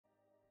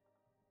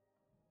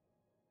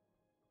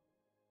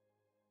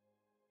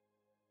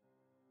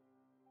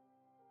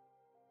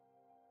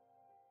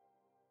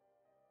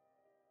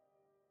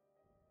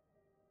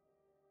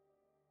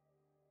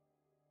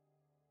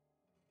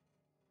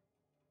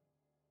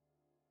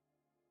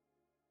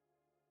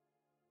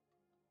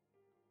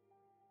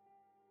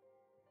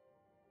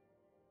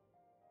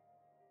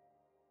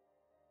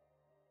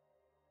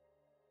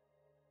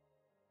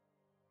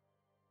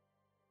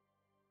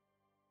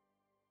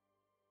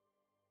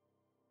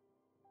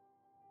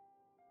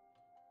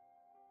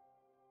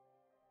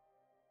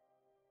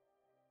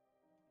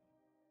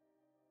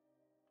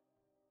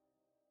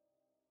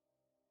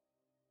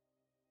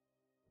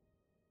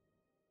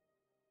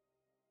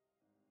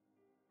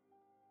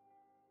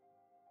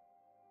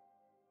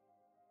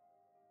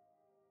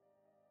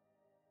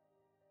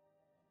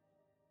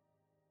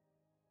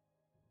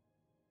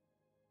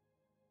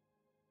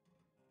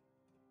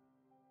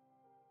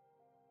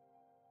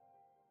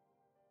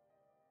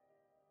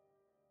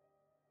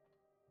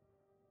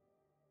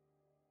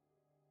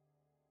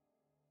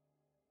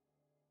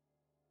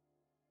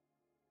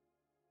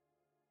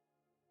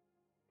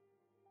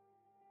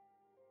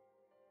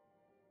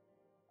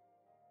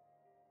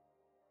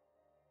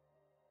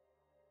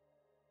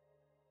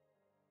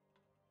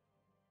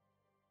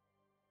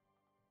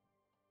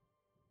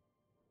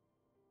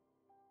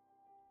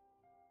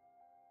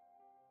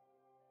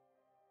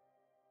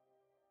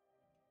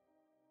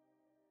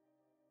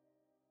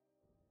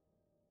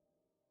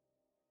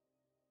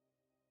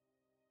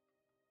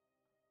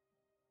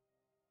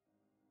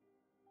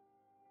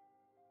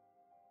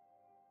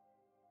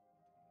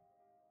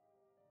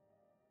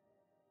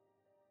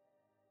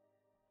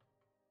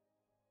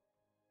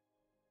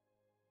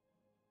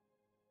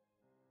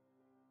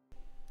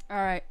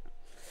Alright.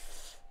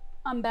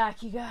 I'm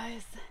back, you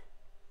guys.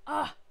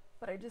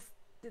 But I just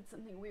did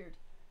something weird.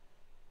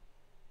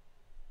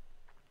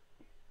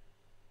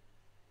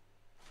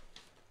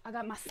 I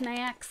got my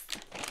snacks.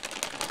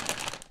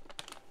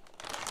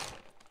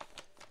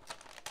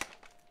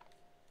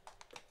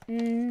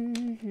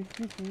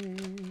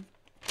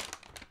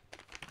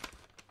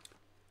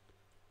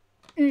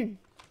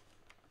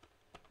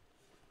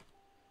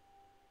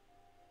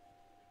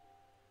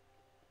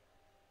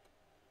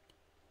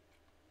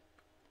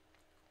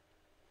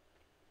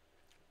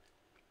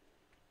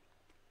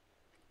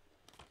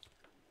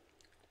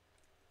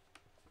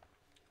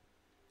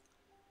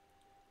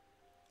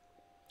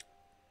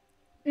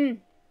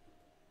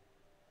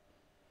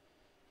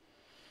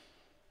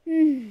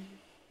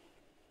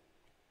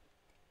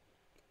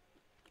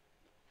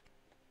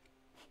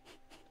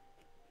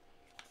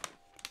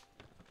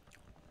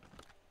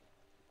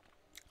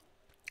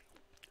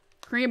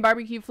 Korean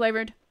barbecue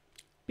flavored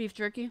beef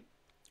jerky.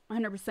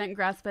 100%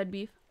 grass-fed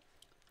beef.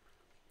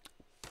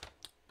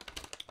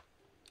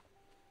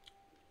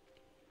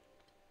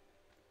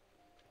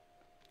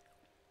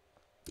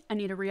 I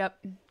need to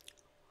re-up.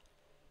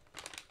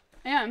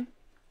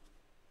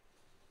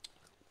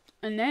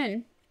 And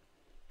then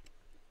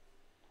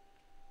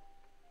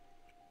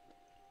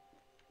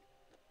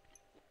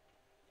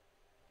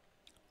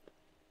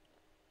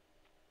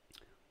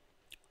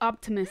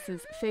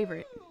Optimus's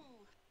favorite.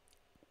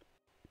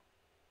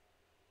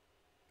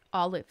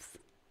 Olives.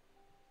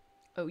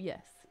 Oh,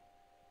 yes.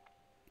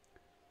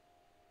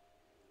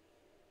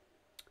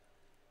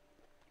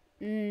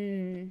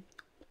 They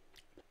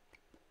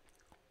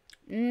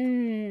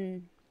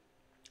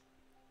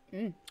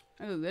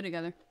go good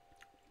together.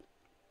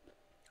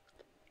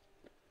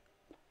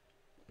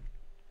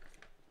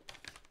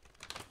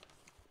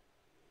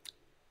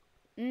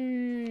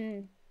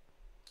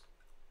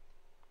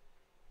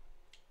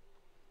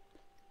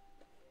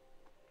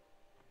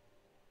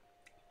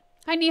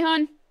 Hi,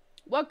 Nihon.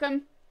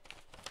 Welcome.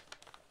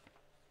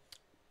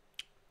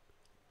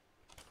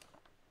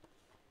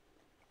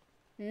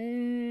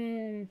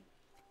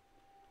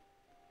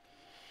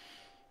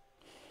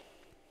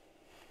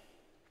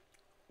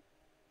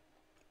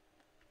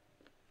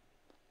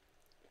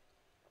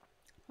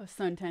 That's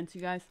so intense,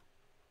 you guys.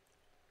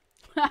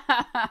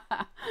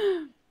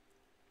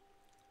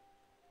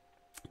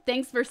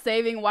 Thanks for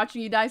saving.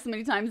 Watching you die so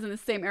many times in the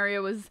same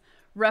area was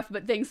rough,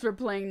 but thanks for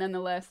playing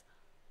nonetheless.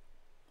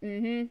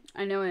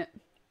 I know it.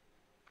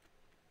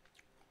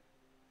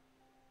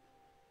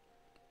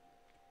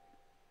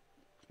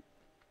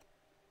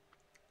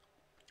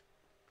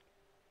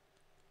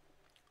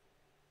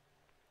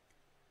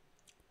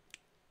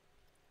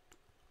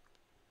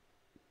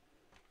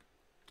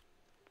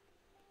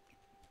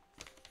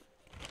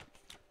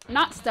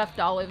 Not stuffed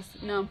olives,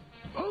 no.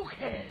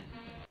 Okay.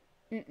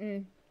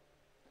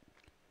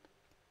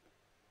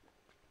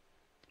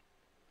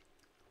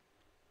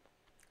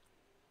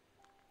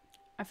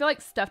 I feel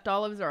like stuffed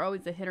olives are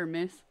always a hit or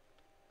miss.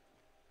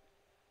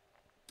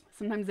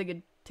 Sometimes they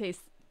could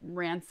taste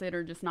rancid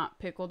or just not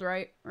pickled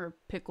right, or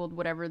pickled,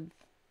 whatever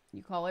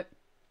you call it.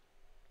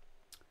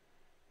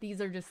 These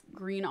are just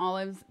green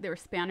olives. They're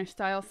Spanish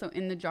style, so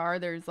in the jar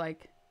there's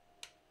like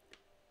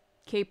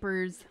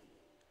capers,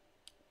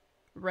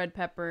 red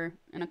pepper,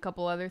 and a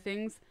couple other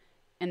things,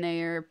 and they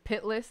are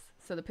pitless,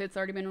 so the pit's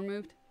already been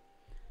removed.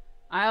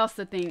 I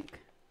also think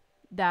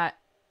that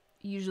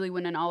usually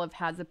when an olive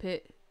has a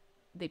pit,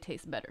 they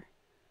taste better.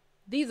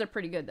 These are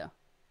pretty good though.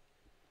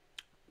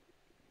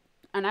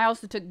 And I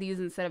also took these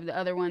instead of the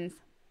other ones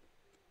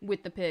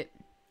with the pit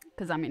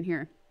because I'm in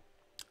here.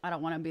 I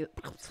don't want to be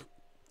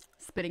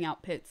spitting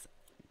out pits.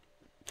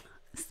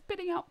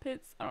 Spitting out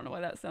pits. I don't know why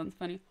that sounds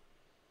funny.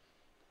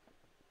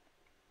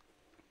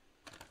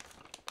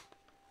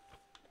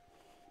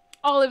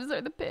 Olives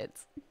are the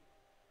pits.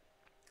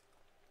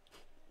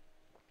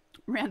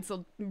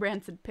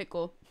 Rancid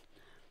Pickle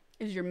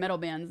is your metal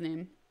band's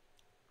name.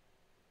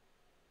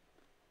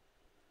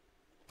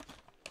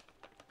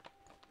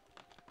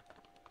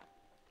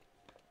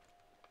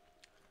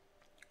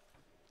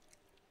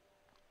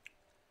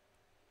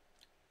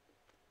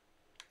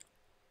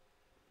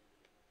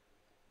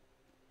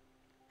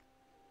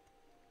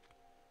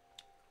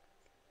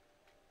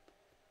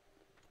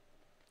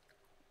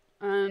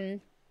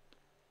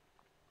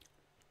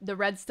 The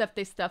red stuff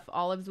they stuff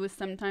olives with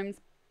sometimes.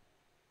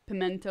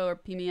 Pimento or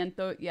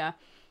pimiento. Yeah.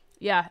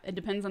 Yeah, it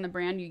depends on the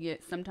brand you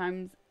get.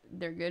 Sometimes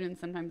they're good and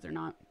sometimes they're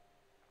not.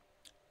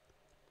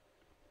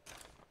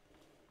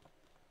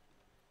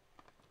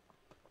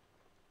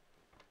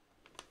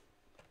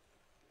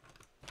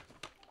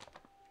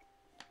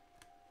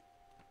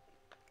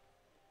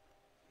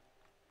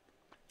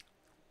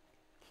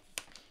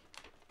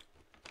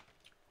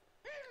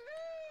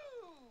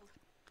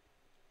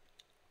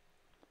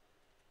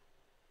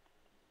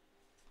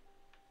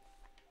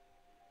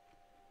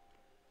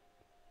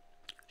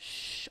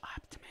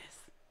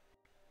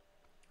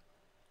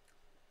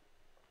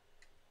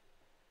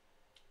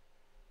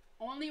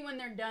 Only when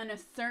they're done a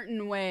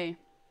certain way.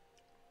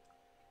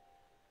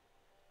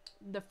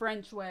 The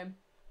French way.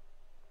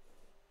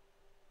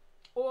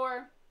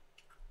 Or,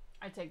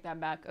 I take that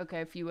back.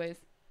 Okay, a few ways.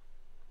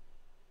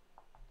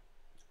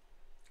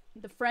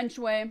 The French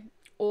way,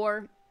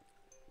 or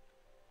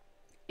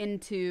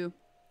into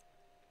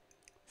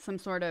some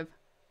sort of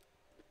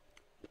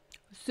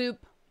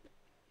soup,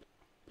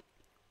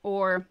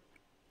 or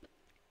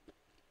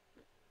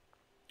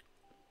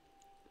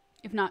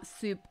if not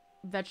soup,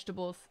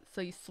 vegetables,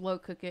 so you slow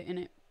cook it and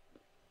it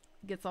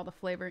gets all the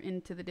flavor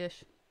into the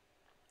dish.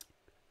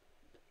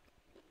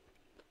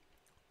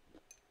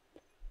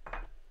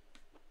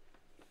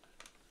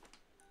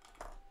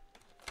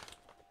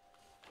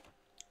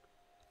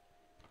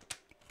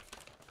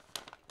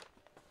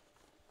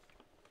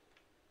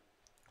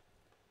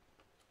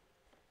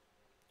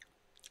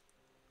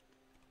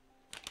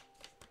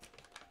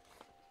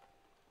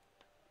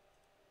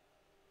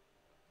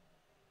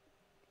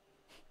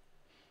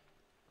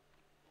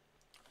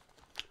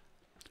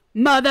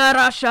 Mother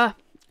Russia.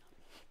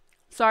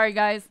 Sorry,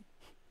 guys.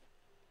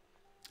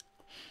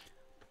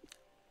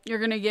 You're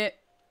gonna get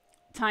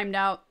timed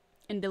out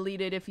and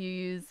deleted if you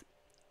use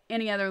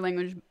any other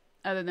language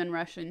other than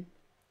Russian.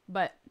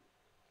 But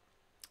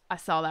I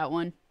saw that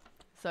one,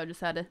 so I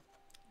just had to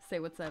say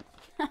what's up.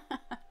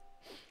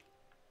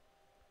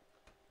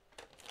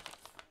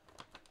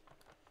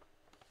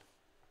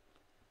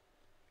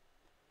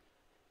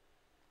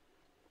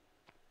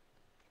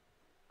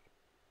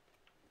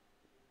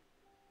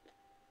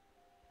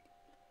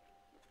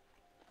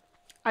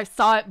 I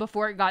saw it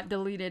before it got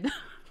deleted.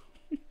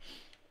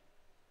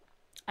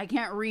 I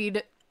can't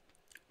read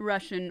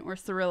Russian or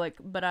Cyrillic,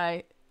 but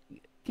I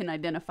can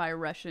identify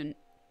Russian,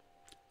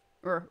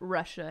 or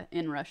Russia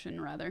in Russian,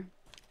 rather.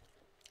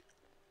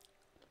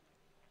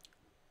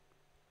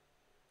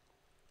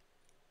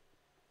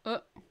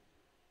 Got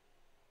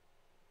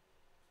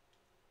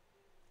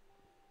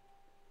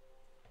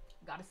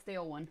a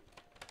stale one.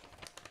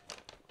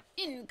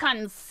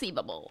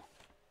 Inconceivable.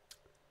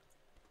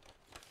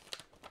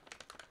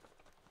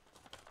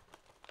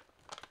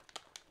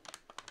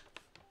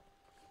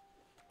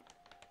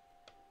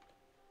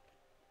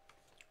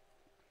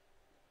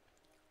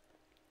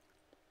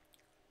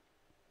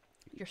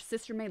 Your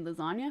sister made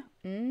lasagna?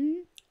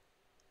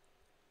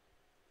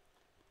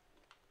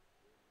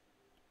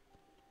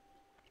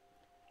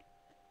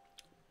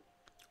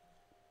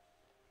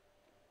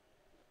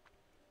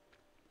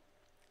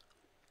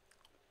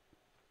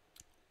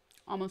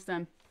 Almost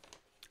done.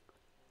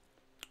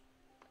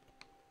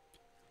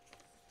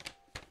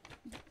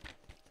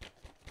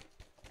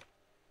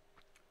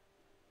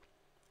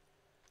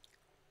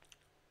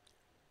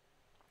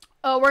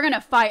 Oh, we're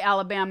gonna fight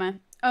Alabama.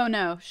 Oh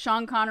no,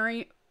 Sean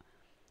Connery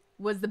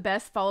was the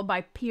best, followed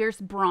by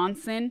Pierce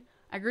Bronson.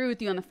 I agree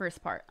with you on the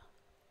first part.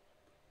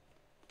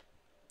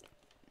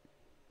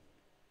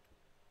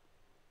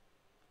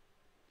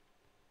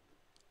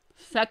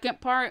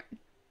 Second part,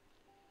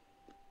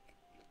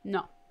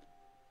 no.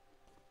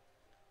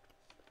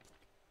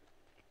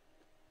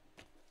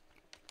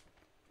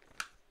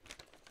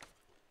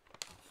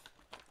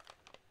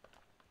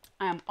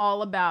 I am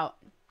all about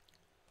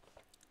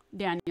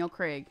Daniel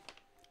Craig.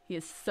 He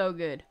is so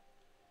good.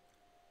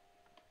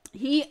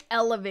 He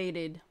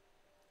elevated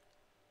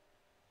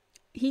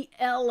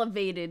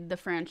the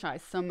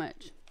franchise so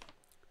much.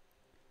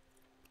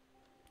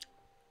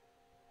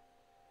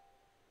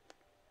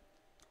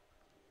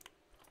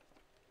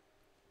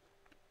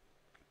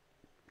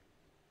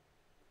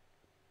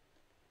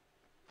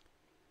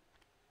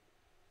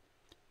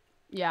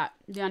 Yeah,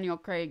 Daniel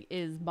Craig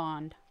is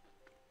Bond.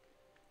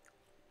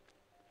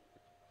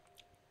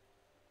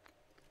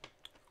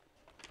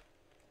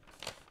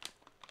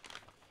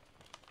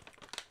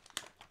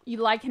 You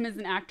like him as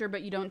an actor,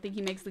 but you don't think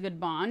he makes a good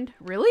Bond?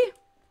 Really?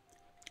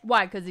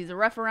 Why? Because he's a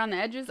rough around the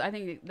edges? I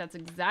think that's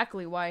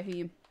exactly why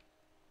he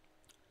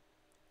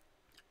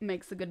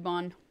makes a good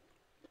Bond.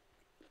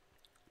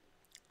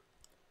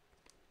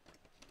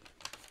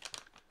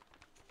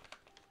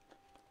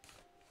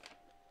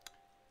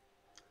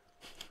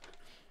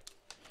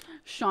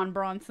 Sean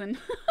Bronson.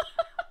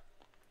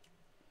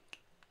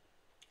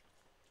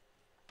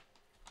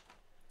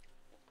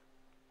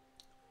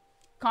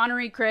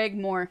 Connery, Craig,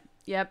 Moore.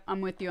 Yep, I'm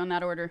with you on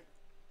that order.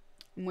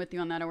 I'm with you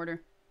on that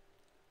order.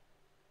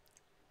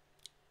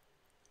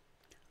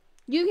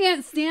 You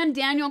can't stand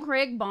Daniel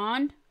Craig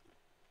Bond?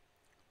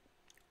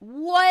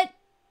 What?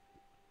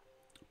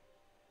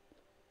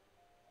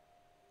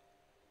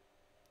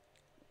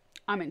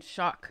 I'm in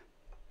shock.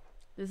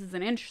 This is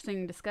an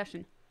interesting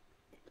discussion.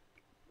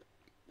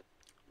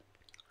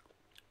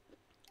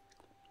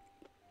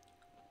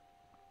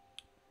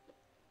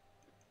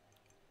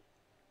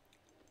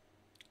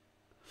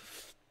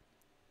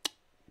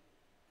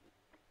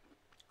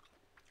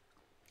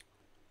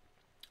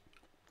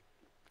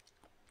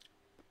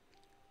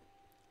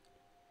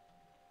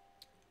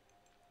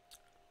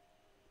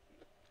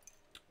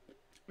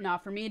 Nah,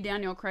 for me,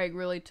 Daniel Craig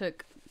really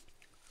took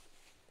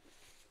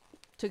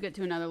it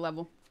to another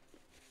level.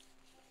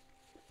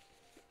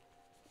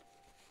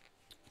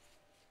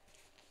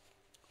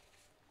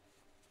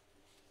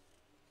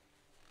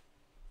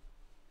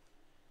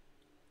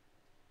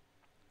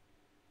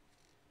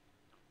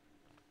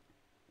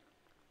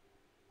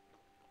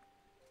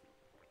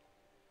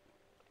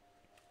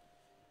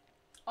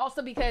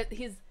 Also because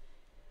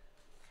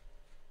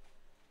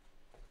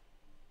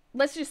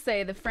let's just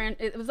say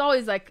it was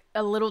always like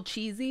a little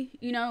cheesy,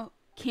 you know,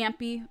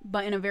 campy,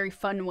 but in a very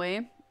fun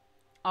way.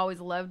 Always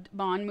loved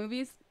Bond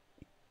movies.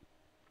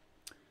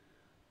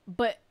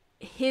 But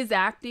his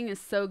acting is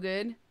so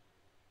good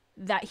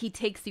that he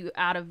takes you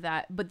out of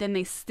that, but then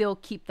they still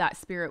keep that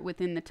spirit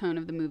within the tone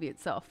of the movie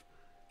itself.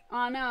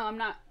 Oh no, I'm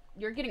not.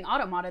 You're getting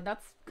auto-modded.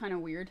 That's kind of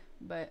weird,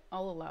 but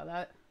I'll allow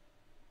that.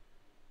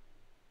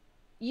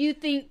 You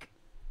think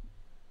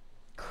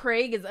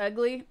Craig is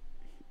ugly?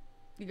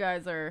 You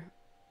guys are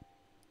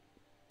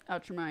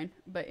out your mind.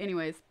 But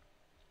anyways,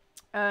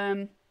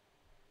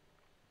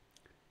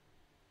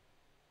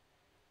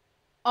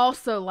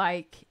 also,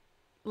 like,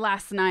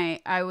 last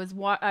night I was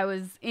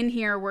in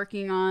here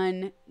working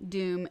on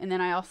Doom, and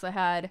then I also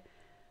had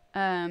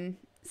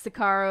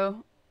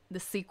Sicario, the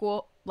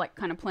sequel, like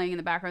kind of playing in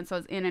the background, so I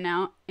was in and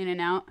out,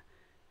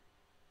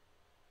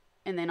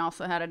 and then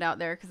also had it out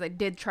there because I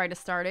did try to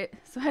start it,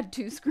 so I had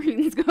 2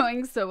 screens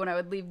going. So when I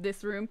would leave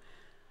this room,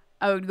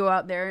 I would go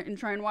out there and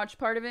try and watch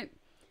part of it,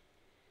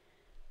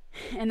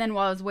 and then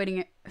while I was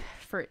waiting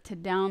for it to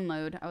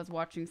download, I was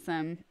watching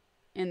some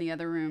in the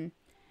other room.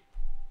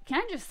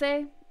 Can I just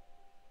say,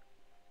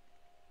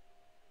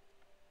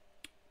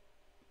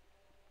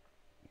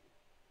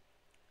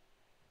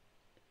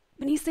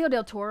 Benicio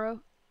del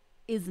Toro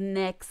is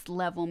next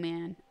level,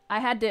 man.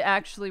 I had to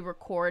actually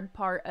record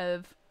part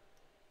of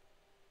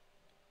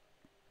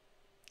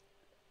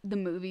the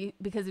movie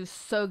because it was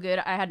so good.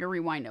 I had to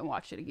rewind and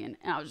watch it again,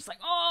 and I was just like,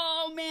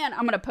 oh man.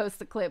 I'm gonna post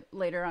the clip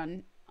later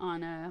on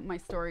my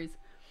stories.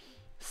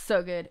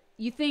 So good.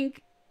 You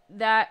think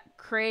that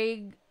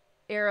Craig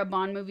era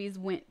Bond movies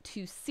went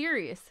too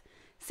serious?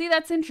 See,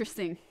 that's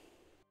interesting.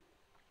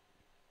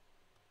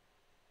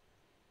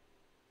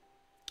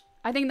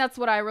 I think that's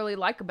what I really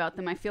like about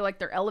them. I feel like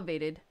they're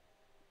elevated.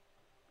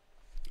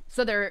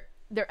 So they're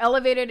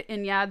elevated,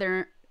 and yeah,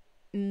 they're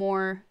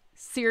more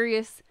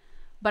serious,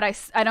 but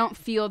I don't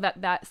feel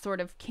that sort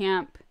of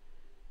camp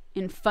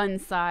and fun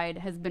side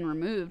has been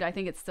removed. I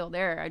think it's still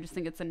there. I just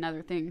think it's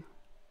another thing.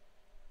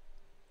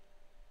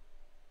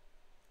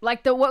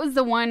 Like what was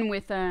the one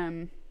with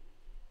that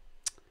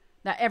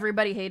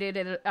everybody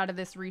hated out of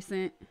this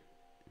recent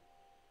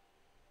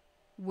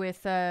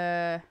with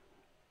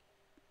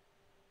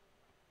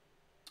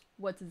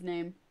what's his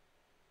name?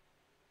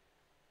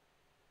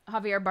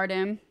 Javier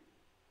Bardem.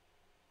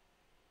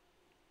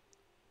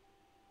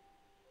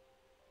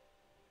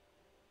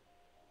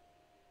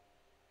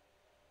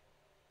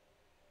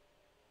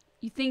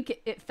 You think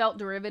it felt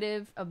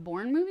derivative of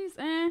Bourne movies?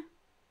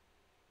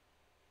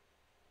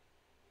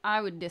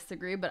 I would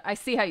disagree, but I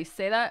see how you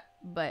say that,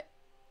 but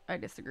I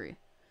disagree.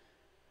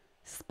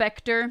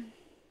 Spectre.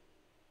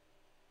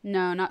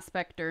 No, not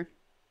Spectre.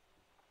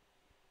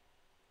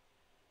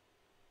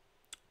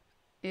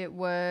 It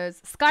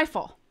was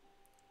Skyfall.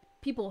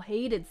 People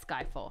hated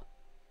Skyfall.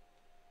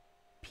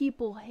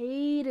 People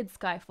hated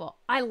Skyfall.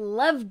 I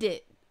loved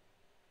it.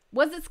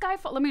 Was it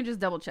Skyfall? Let me just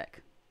double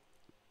check.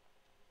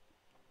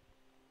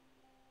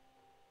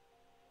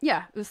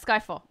 Yeah, it was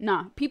Skyfall.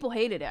 Nah, people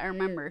hated it. I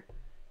remember.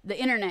 The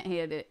internet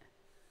hated it.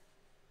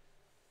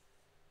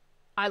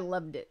 I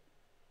loved it.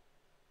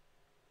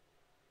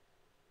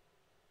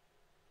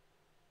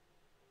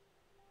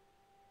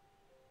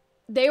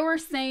 They were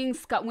saying,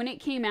 when it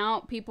came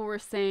out, people were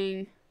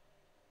saying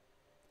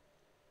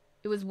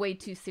it was way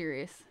too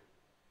serious.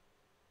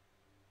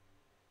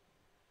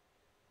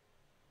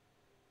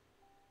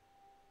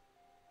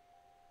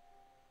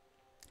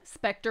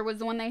 Spectre was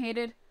the one they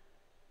hated?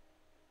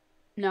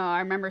 No, I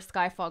remember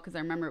Skyfall because I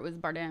remember it was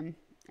Bardem.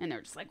 And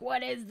they're just like,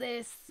 what is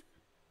this?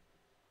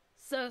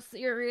 So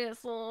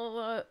serious.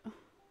 Alright,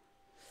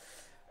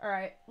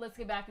 let's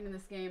get back into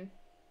this game.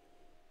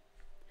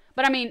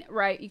 But I mean,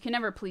 right, you can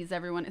never please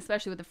everyone,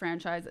 especially with the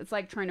franchise. It's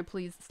like trying to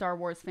please Star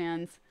Wars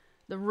fans,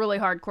 the really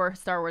hardcore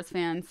Star Wars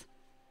fans.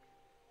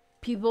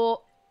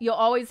 People, you'll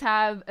always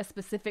have a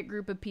specific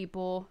group of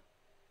people.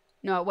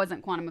 No, it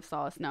wasn't Quantum of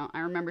Solace. No, I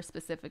remember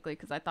specifically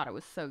because I thought it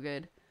was so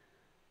good.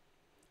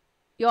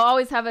 You'll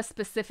always have a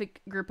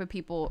specific group of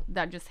people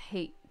that just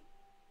hate,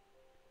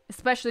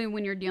 especially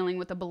when you're dealing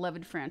with a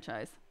beloved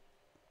franchise.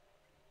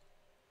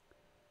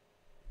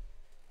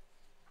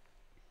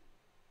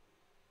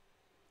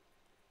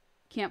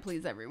 Can't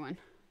please everyone.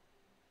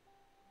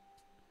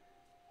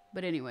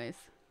 But anyways.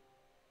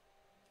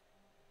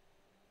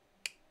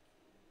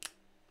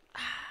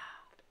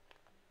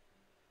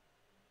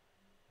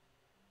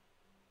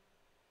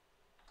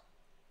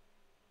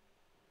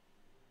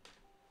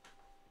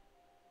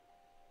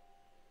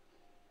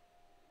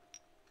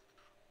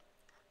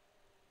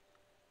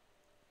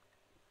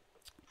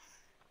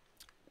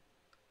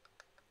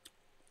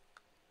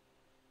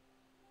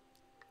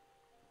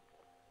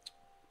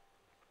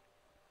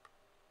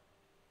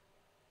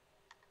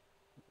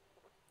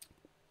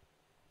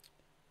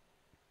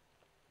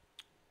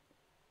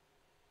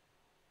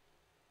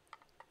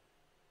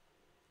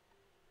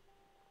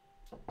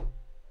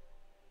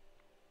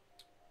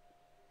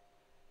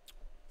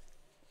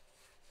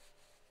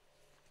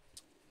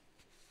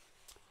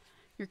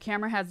 Your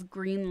camera has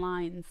green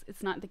lines.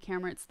 It's not the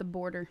camera, it's the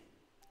border.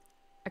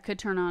 I could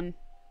turn on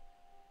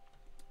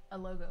a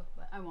logo,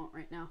 but I won't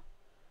right now.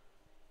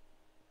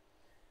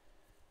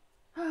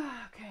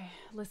 Okay,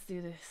 let's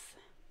do this.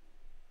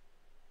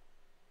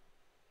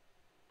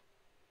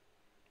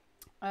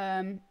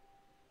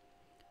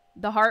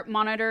 The heart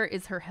monitor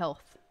is her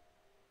health.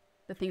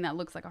 The thing that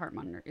looks like a heart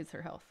monitor is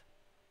her health.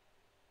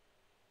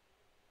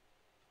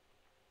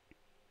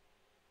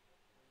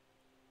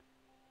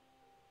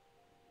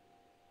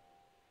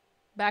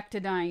 Back to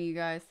dying, you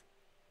guys.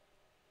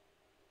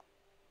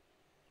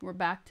 We're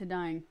back to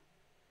dying.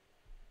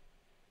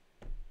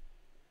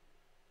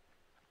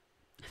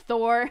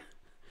 Thor.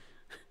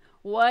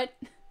 What?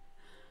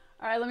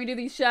 Alright, let me do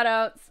these shout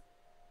outs.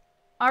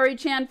 Ari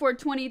Chan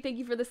 420, thank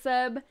you for the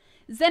sub.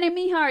 Zenny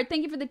Mihar,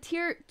 thank you for the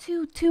tier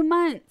 2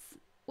 months.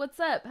 What's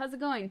up? How's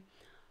it going?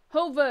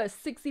 Hova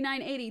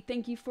 6980,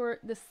 thank you for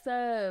the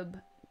sub.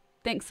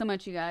 Thanks so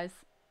much, you guys.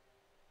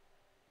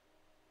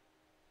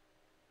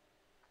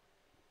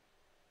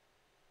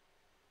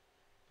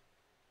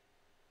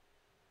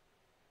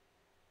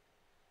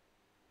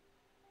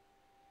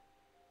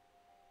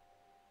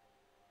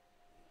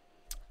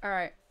 All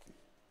right.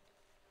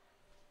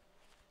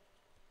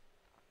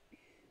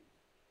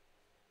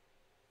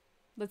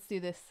 Let's do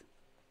this.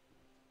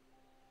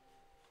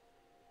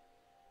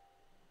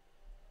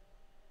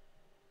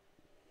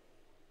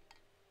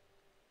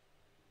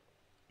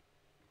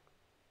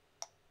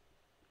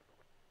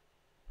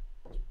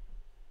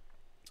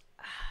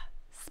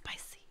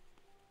 Spicy.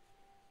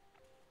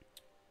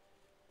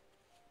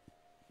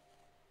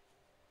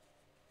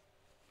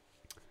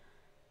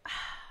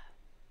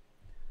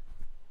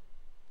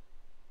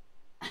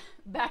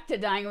 Back to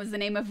Dying was the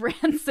name of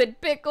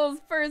Rancid Pickle's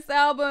first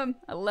album.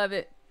 I love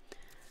it.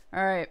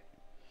 All right.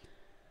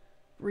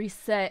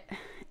 Reset.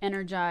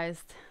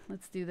 Energized.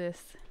 Let's do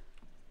this.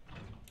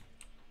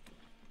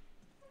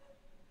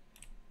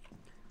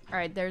 All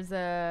right. There's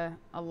a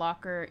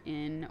locker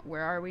in...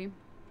 Where are we?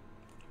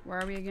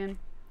 Where are we again?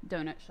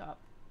 Donut shop.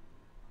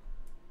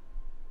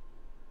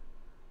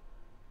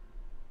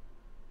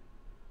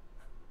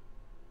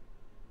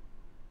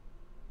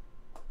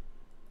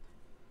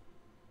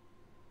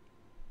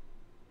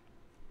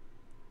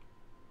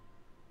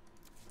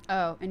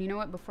 Oh, and you know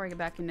what? Before I get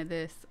back into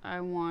this, I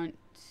want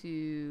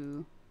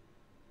to...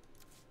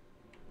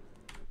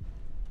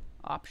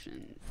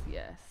 Options,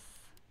 yes.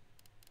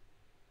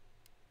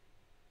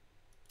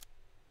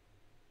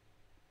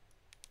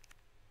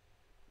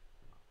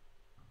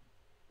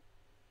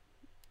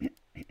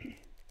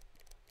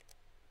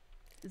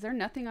 Is there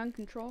nothing on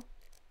control?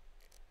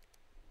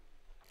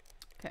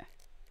 Okay.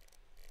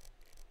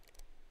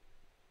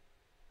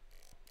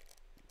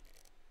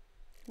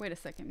 Wait a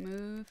second.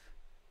 Move.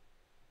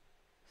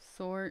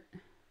 Sort.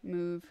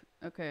 Move.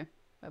 Okay.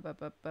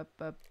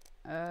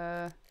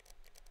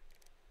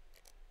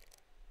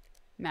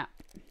 Map.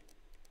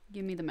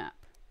 Give me the map.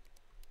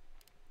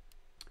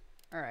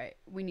 Alright.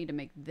 We need to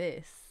make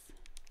this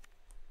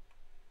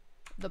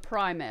the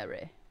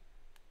primary.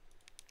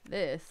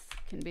 This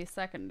can be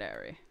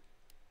secondary.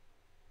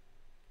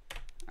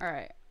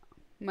 Alright.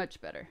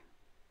 Much better.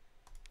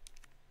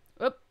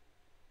 Oop.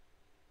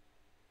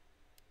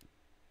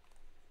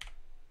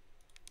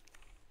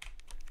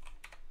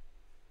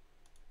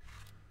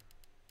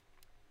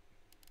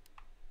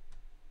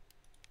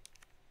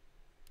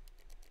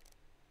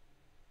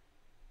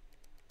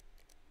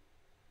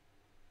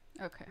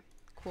 Okay,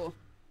 cool.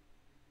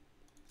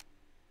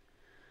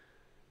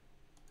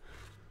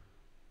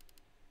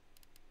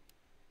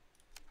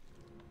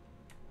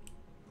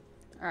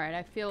 All right,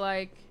 I feel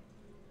like...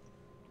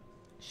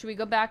 Should we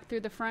go back through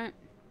the front?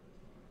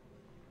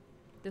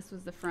 This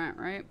was the front,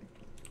 right?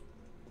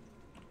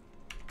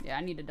 Yeah,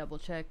 I need to double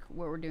check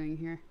what we're doing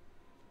here.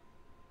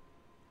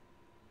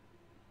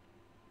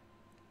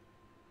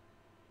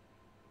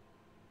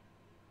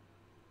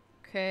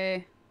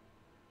 Okay.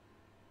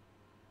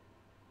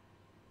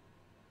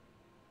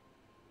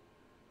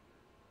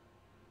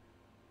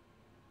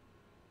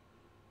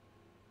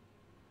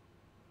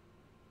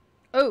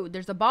 Oh,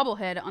 there's a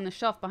bobblehead on the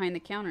shelf behind the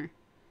counter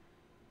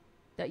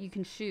that you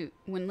can shoot.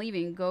 When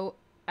leaving, go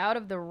out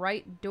of the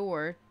right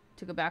door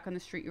to go back on the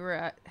street you were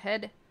at.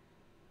 Head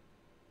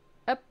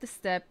up the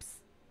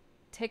steps.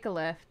 Take a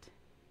left.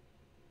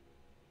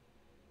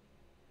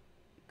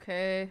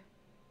 Okay.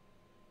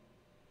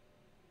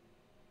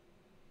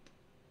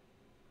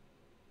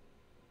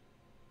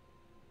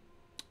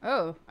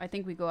 Oh, I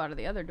think we go out of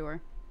the other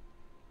door.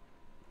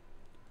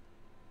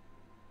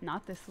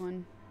 Not this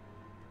one.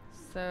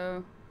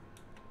 So...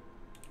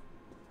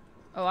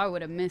 Oh, I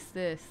would have missed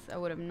this. I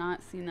would have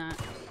not seen that.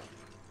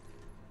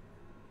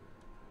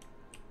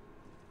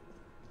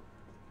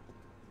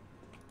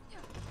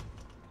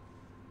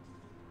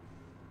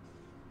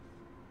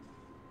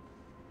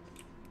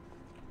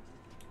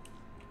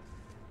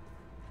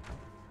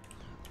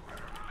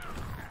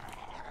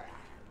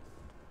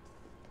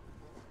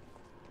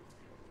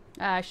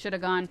 Ah, I should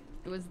have gone.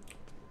 It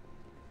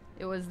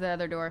was the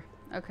other door.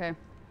 Okay.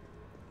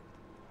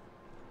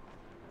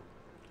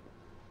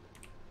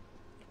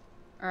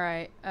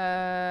 Alright,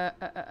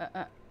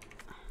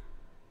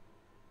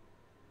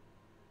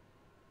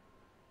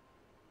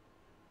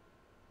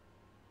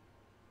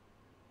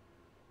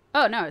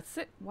 Oh, no, it's...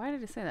 Why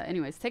did it say that?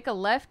 Anyways, take a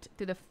left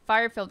through the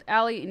fire-filled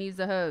alley and use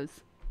the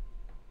hose.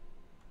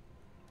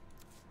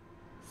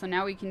 So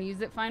now we can use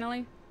it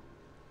finally?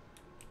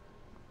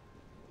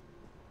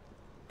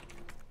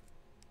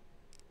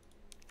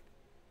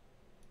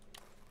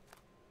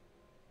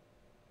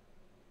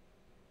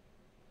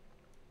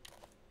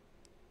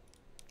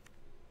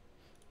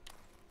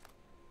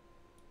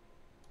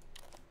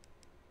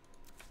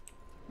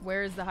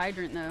 Where is the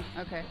hydrant, though?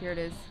 Okay, here it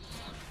is.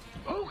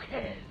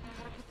 Okay.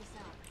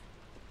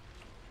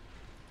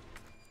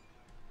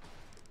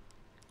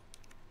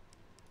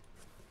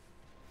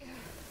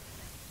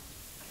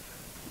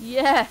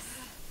 Yes!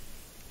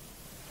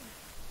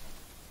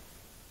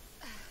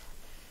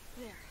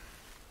 There.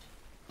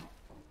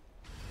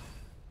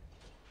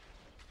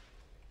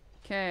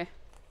 Okay.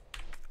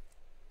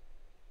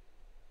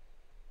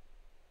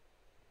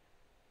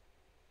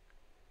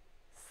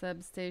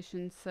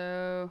 Substation,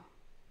 so...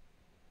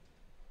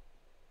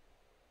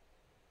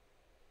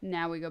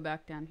 Now we go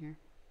back down here.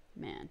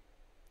 Man.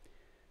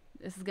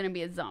 This is gonna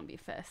be a zombie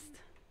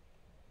fest.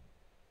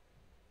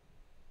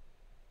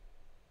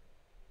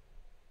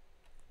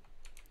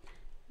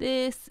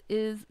 This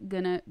is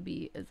gonna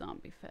be a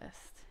zombie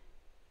fest.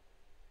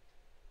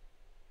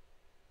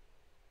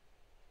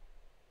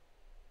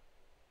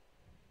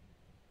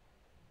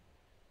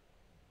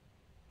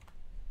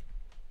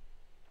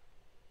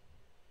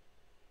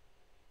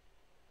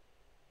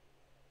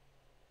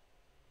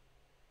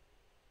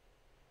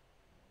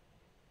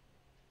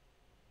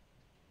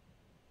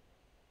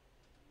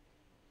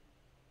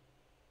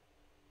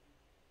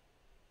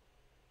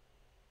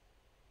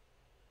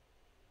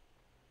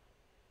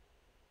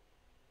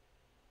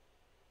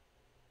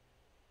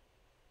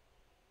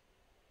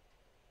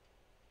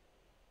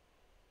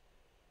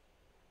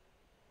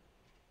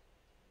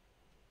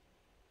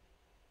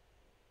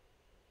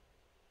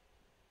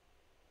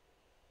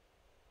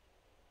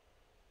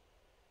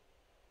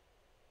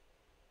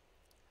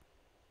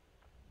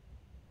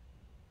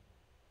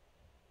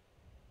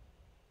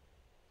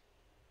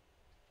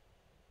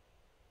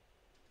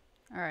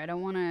 Alright, I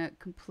want to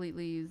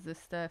completely use this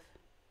stuff.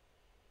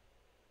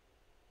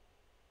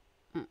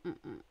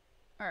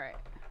 Alright.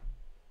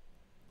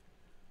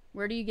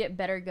 Where do you get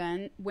better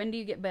gun? When do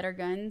you get better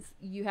guns?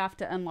 You have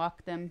to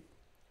unlock them.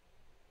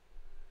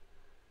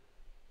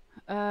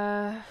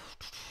 Now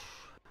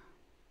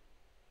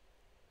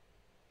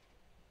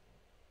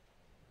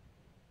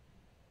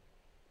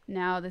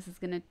this is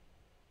gonna...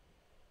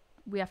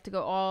 We have to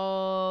go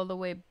all the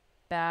way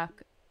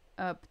back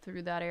up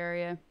through that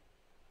area.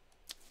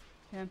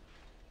 Okay.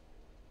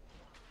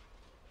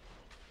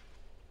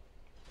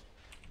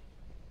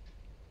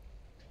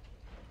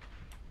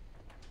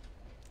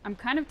 I'm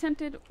kind of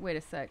tempted. Wait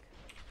a sec.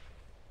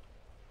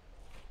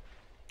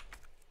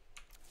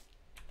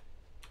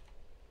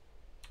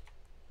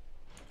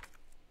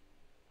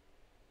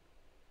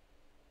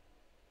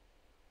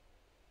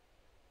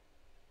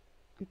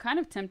 I'm kind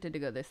of tempted to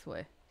go this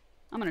way.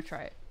 I'm gonna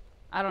try it.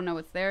 I don't know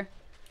what's there.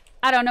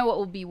 I don't know what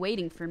will be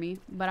waiting for me,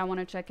 but I want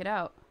to check it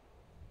out.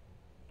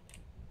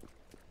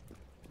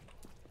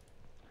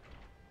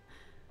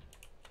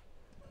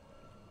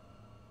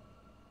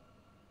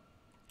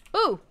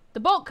 Ooh! The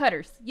bolt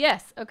cutters.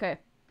 Yes. Okay.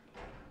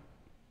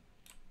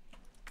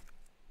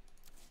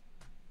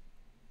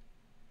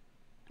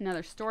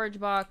 Another storage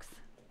box.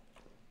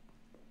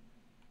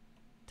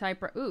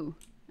 Typewriter. Ooh.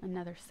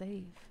 Another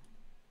save.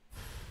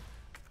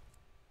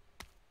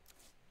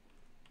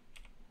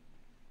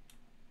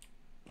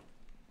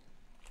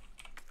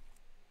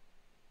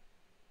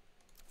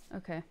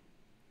 Okay.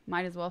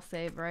 Might as well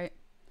save, right?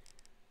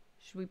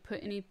 Should we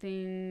put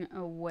anything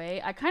away?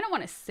 I kind of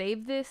want to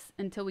save this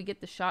until we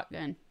get the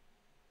shotgun.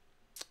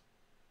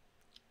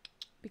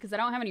 Because I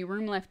don't have any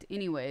room left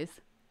anyways.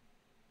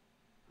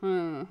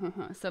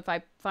 So if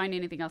I find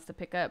anything else to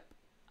pick up,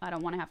 I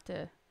don't want to have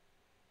to...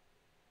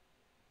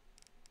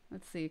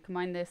 Let's see.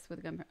 Combine this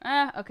with gun...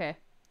 okay.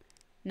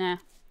 Nah.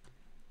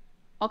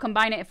 I'll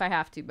combine it if I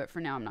have to, but for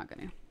now I'm not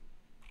going to.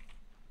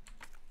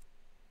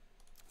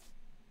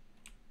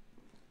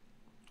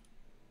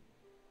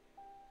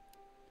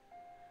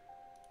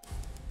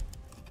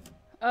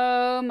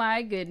 Oh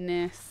my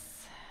goodness.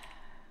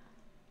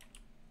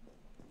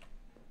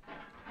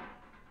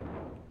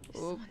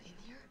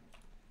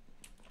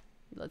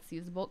 Let's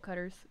use the bolt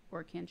cutters.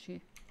 Or can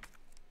she?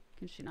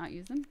 Can she not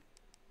use them?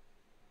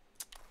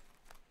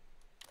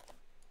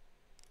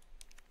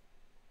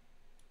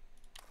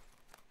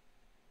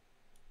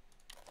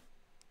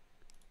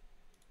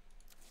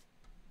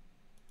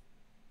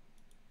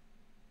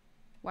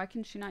 Why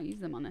can she not use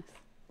them on this?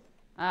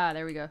 Ah,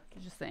 there we go.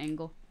 It's just the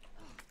angle.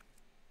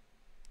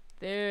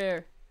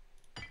 There.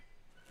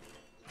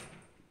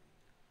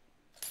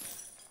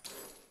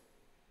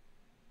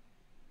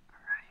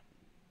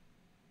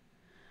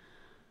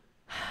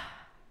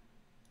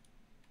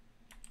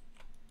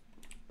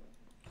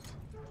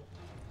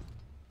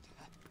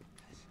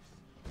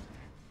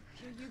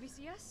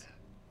 UBCS?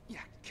 Yeah,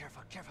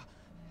 careful, careful.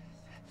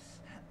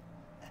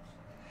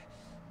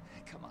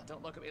 Come on,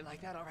 don't look at me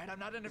like that, all right? I'm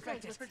not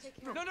infected.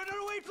 No,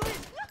 wait, please!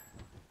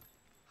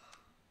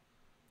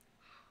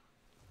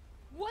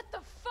 What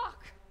the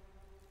fuck?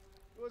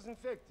 He was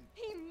infected.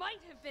 He might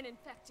have been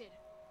infected.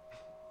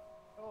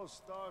 Oh,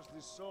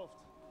 Starsley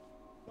soft.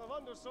 No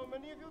wonder so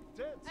many of you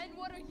dead. And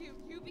what are you,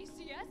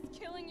 UBCS?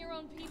 Killing your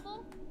own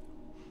people?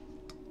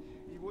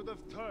 He would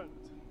have turned.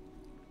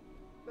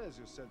 There's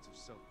your sense of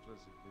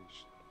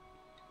self-preservation.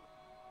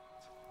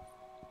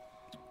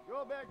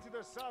 Go back to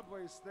the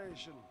subway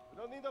station. We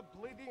don't need a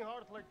bleeding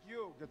heart like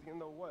you getting in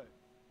the way.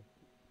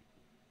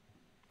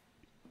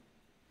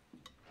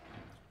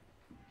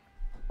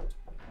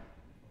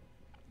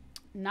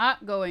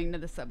 Not going to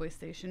the subway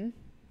station.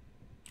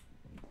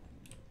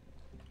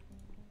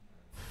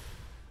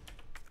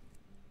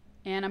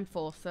 And I'm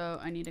full, so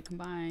I need to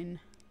combine.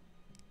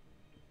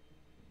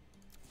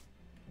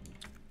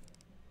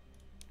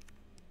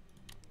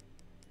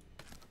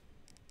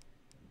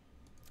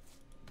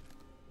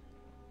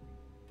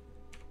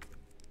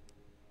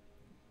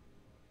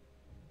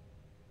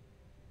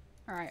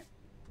 All right.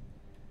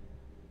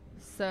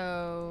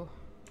 So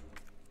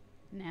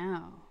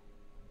now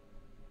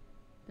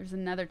there's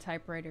another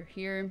typewriter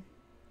here.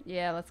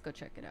 Yeah, let's go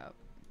check it out.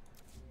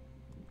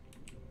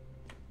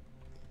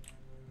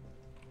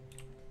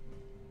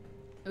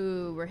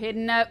 Ooh, we're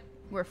hitting up.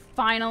 We're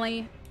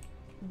finally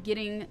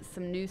getting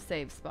some new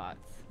save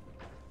spots.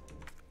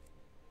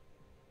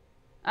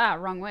 Ah,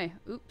 wrong way.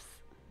 Oops.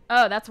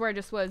 Oh, that's where I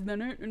just was.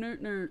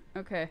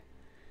 Okay.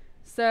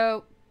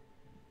 So,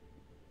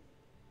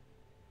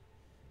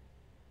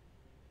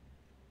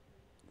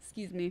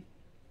 excuse me.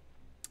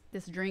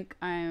 This drink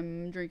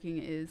I'm drinking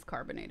is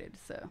carbonated,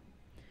 so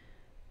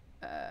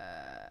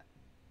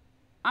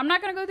I'm not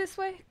gonna go this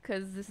way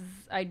because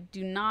I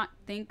do not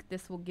think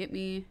this will get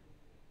me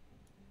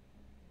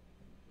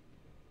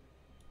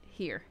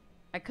here.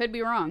 I could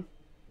be wrong.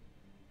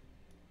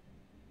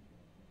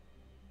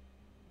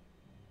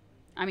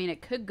 I mean,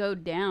 it could go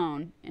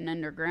down and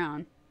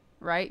underground,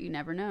 right? You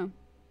never know.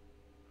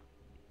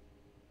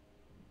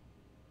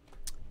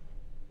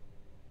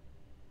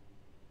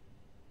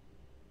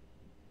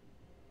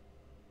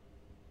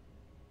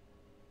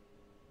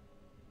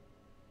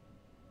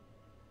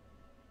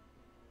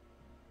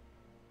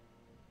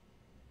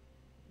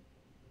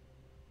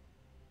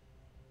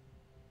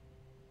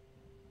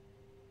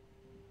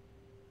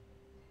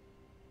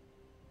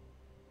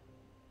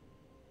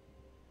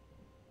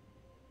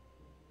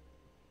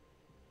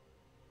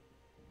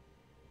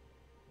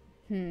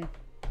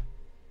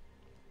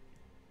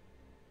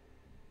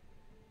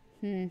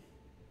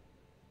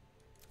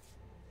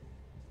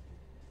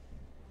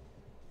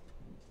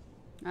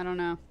 I don't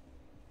know.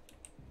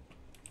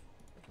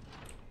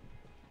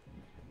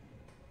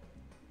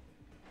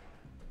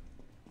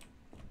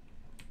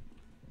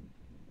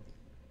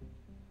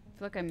 I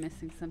feel like I'm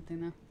missing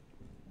something though.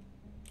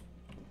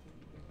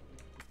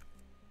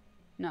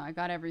 No, I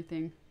got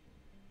everything.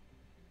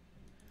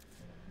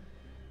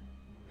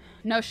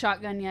 No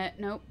shotgun yet.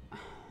 Nope.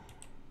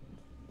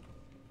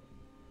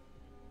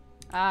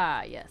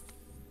 Ah, yes.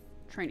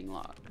 Training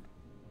log.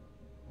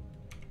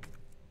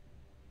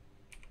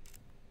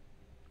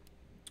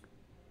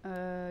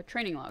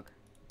 Training log.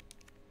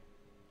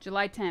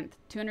 July 10th,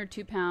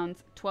 202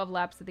 pounds, 12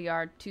 laps of the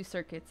yard, 2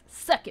 circuits.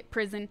 Suck it,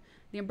 prison.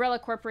 The Umbrella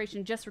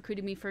Corporation just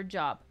recruited me for a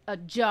job. A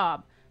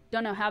job.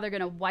 Don't know how they're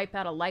gonna wipe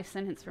out a life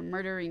sentence for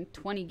murdering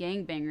 20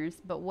 gangbangers,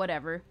 but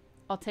whatever.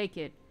 I'll take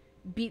it.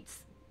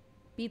 Beats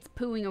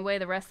pooing away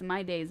the rest of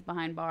my days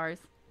behind bars.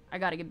 I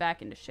gotta get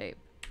back into shape.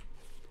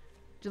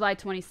 July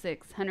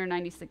 26th,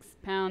 196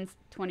 pounds,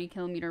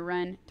 20-kilometer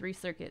run, 3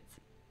 circuits.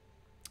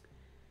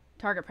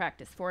 Target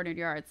practice, 400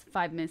 yards,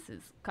 5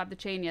 misses. Caught the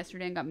chain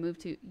yesterday and got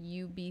moved to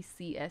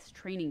UBCS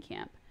training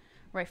camp,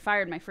 where I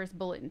fired my first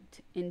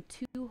bullet in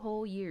 2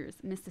 whole years.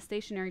 Missed a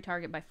stationary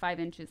target by 5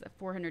 inches at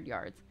 400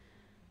 yards.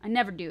 I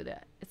never do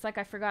that. It's like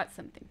I forgot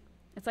something.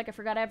 It's like I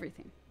forgot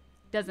everything.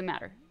 Doesn't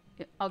matter.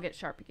 I'll get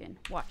sharp again.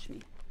 Watch me.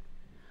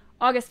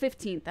 August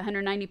 15th,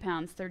 190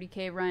 pounds,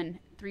 30K run,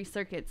 3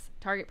 circuits.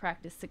 Target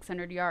practice,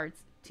 600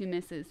 yards, 2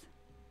 misses.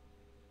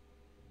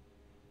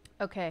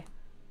 Okay.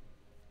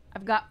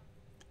 I've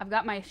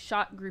got my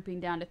shot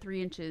grouping down to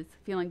 3 inches.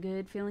 Feeling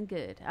good, feeling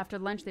good. After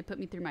lunch, they put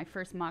me through my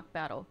first mock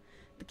battle.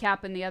 The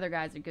Cap and the other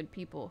guys are good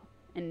people.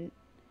 And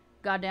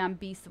goddamn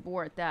beasts of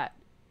war at that.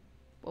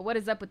 Well, what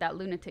is up with that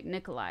lunatic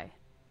Nikolai?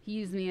 He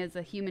used me as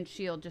a human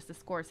shield just to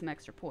score some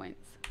extra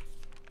points.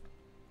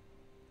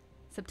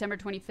 September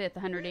 25th,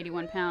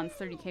 181 pounds,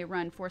 30K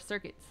run, 4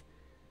 circuits.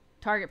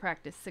 Target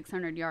practice,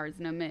 600 yards,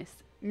 no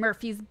miss.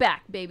 Murphy's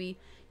back, baby.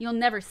 You'll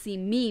never see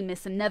me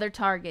miss another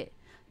target.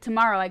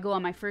 Tomorrow I go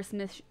on my first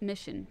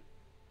mission.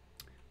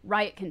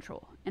 Riot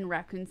control in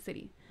Raccoon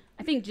City.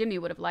 I think Jimmy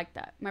would have liked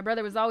that. My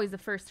brother was always the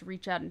first to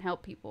reach out and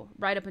help people,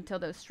 right up until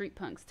those street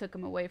punks took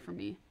him away from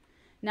me.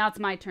 Now it's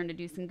my turn to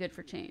do some good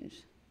for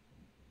change.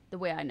 The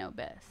way I know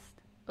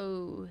best.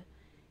 Oh,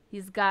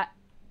 he's got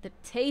the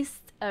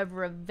taste of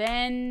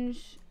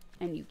revenge,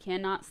 and you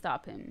cannot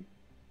stop him.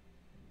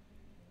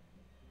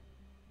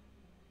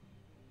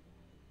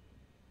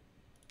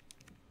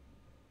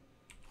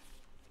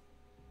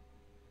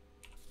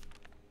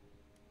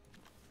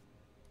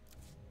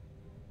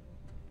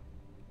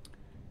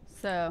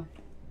 So,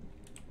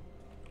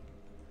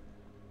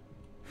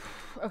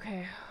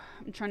 okay,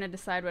 I'm trying to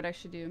decide what I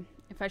should do.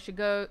 If I should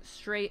go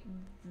straight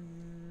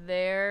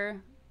there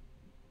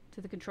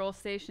to the control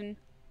station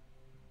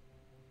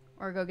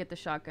or go get the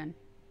shotgun.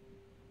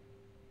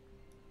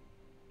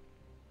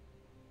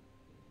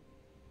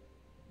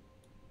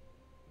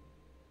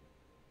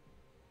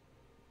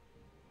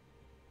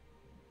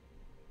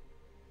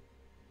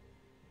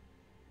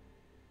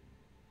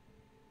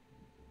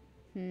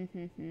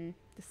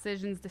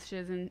 Decisions.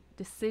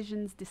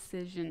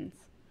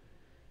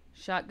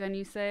 Shotgun,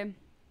 you say?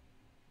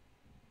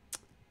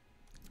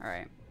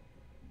 Alright.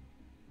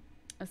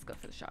 Let's go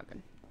for the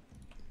shotgun.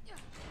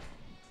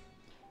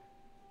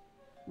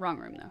 Wrong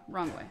room, though.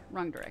 Wrong way.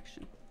 Wrong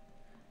direction.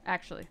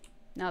 Actually,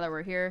 now that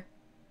we're here,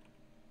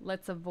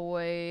 let's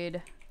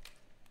avoid...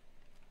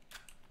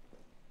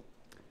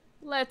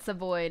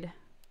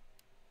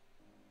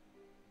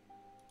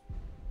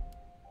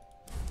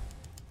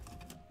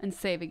 and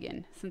save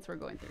again, since we're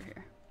going through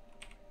here.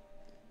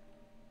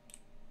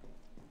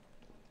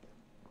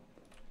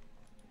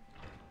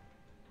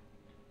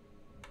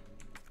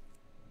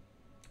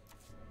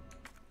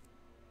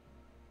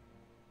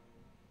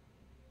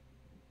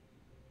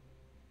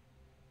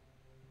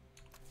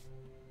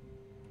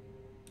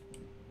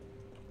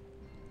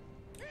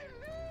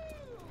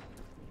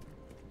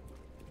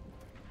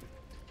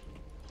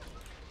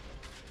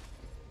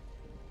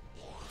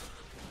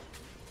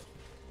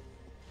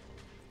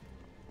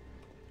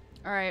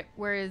 Alright,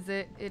 where is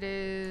it? It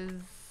is...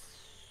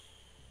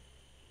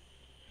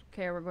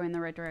 Okay, we're going the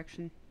right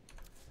direction.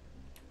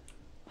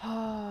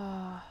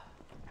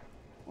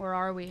 Where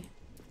are we?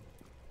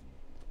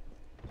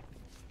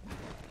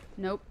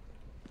 Nope.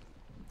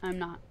 I'm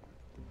not.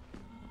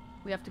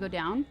 We have to go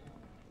down?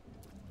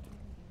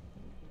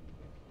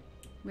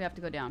 We have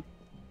to go down.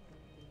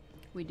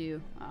 We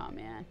do. Oh,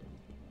 man.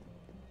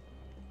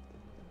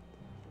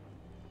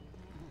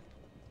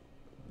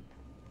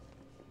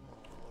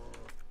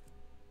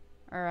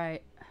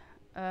 Alright.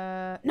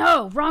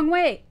 No! Wrong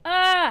way!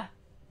 Ah!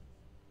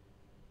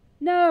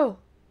 No!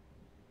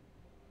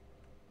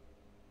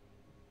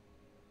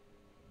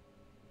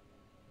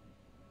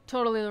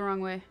 Totally the wrong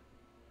way.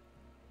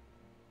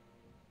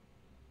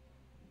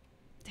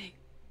 Dang.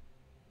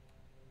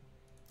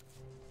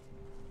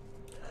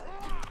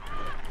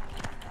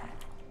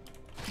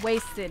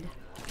 Wasted.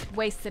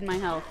 Wasted my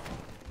health.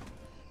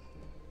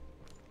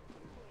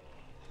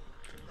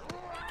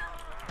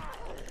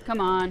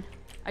 Come on.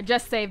 I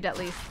just saved at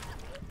least.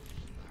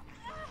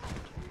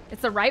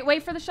 It's the right way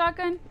for the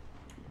shotgun?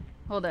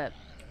 Hold up.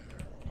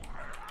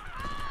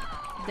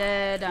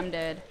 Dead, I'm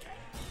dead.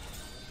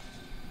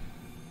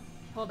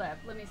 Hold up,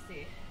 let me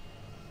see.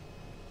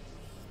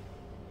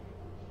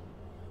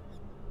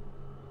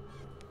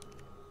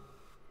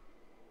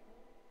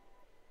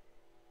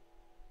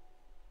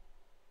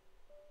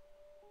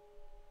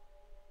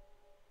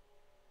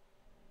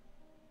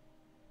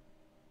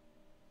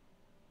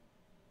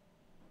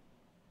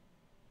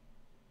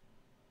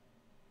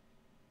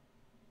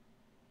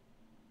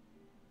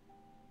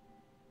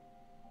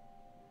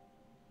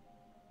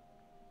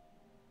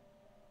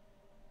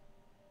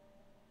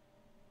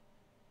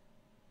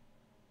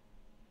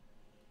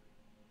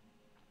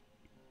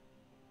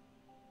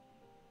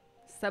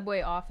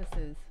 Subway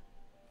offices.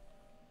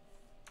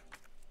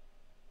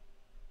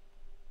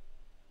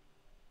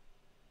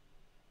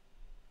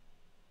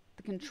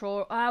 The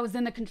control... Oh, I was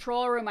in the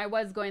control room. I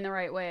was going the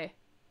right way.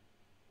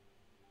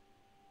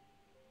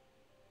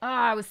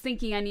 Ah, I was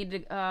thinking I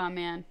needed to... Oh,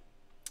 man.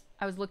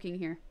 I was looking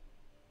here.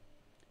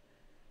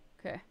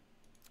 Okay.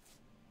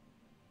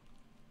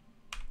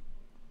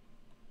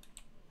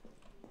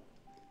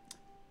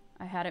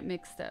 I had it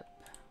mixed up.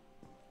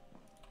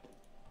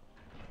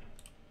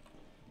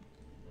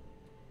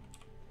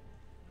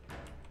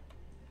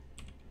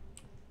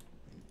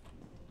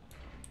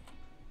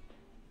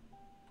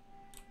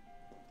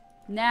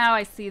 Now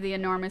I see the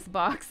enormous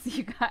box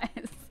you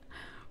guys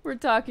were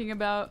talking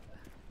about.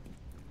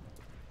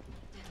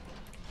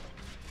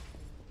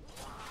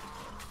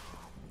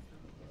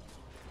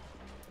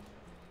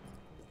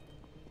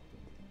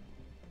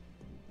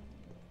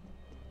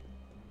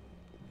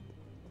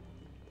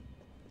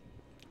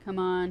 Come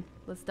on,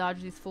 let's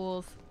dodge these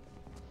fools.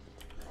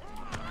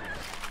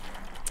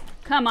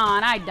 Come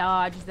on, I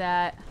dodged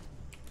that.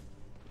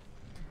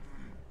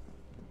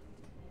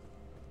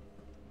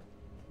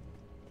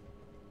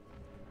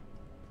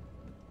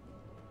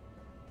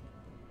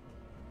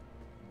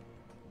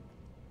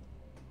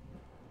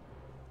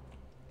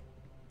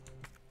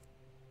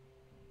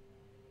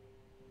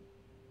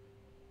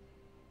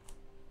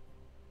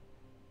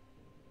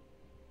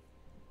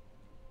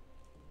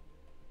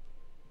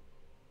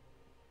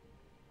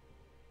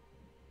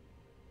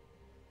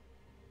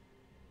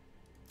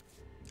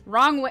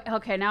 Wrong way.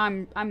 Okay, now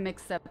I'm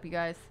mixed up, you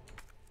guys.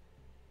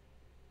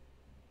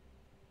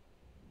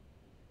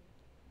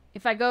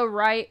 If I go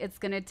right, it's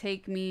gonna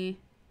take me...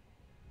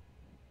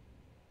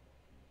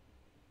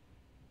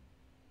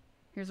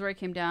 Here's where I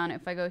came down.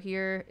 If I go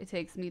here, it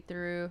takes me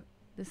through...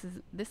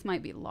 This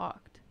might be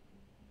locked.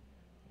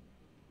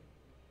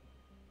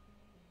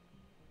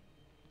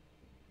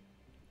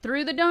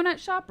 Through the donut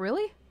shop?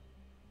 Really?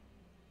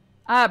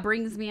 Ah,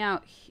 brings me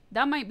out.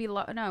 That might be...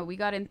 No, we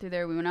got in through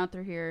there. We went out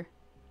through here.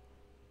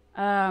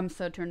 I'm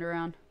so turned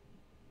around.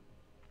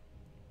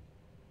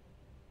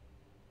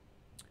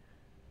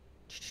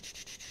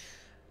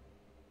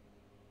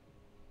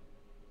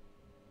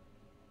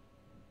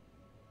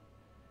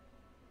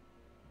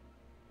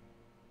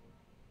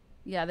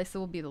 Yeah, this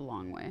will be the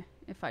long way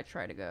if I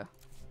try to go.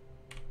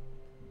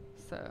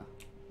 So...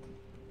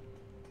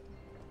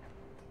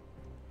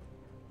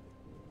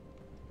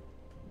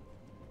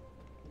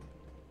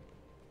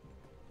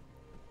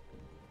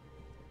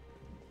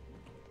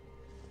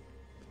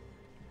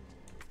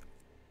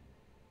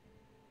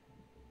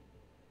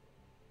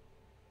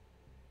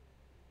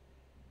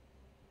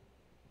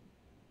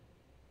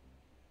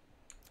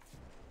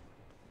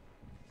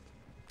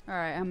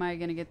 Alright, how am I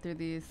gonna get through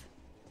these?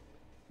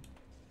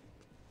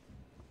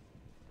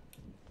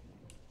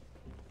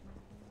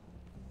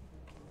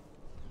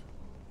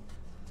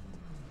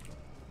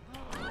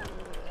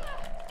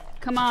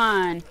 Come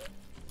on.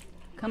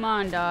 Come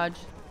on, Dodge.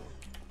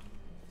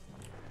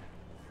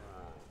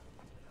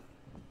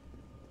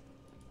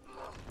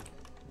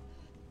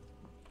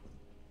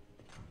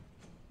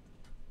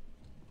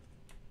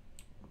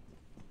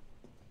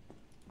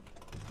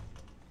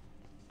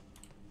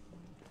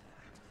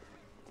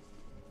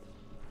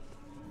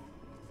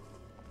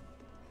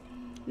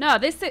 No,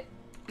 this is...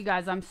 You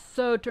guys, I'm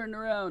so turned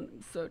around.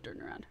 I'm so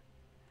turned around.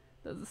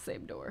 That's the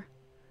same door.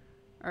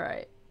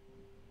 Alright.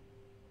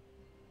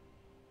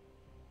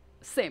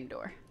 Same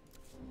door.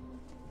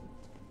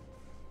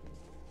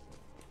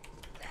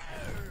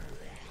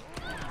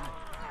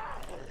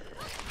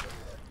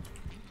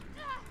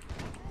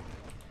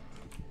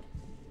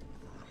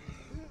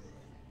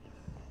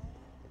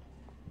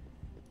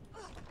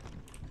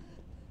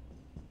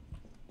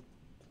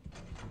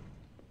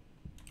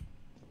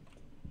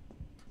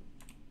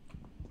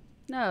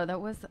 No,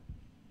 that was...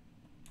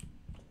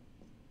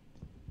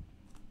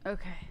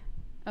 Okay.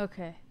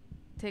 Okay.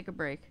 Take a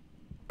break.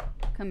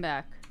 Come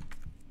back.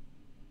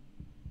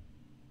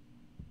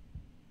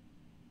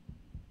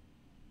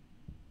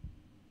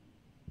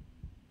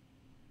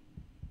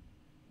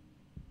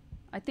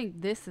 I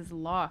think this is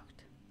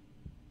locked.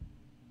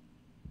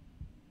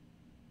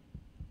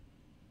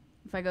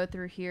 If I go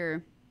through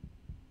here...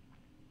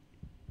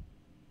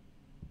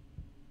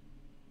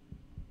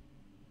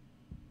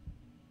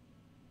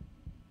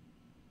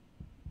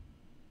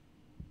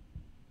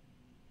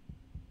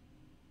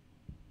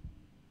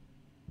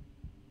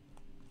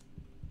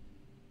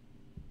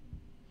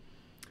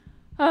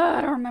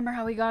 I don't remember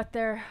how we got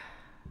there.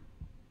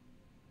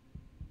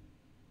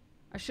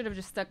 I should have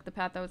just stuck the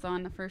path I was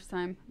on the first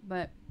time,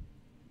 but...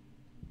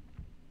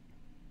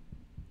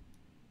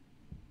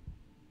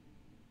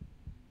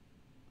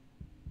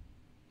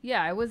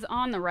 Yeah, I was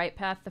on the right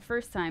path the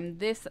first time.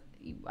 This,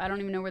 I don't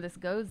even know where this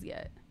goes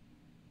yet.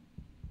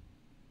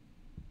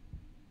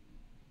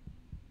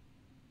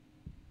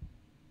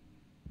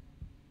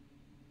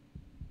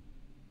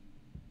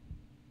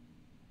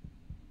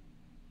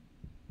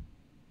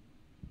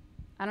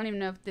 I don't even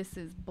know if this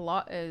is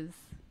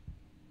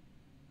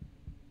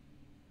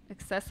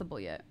accessible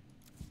yet.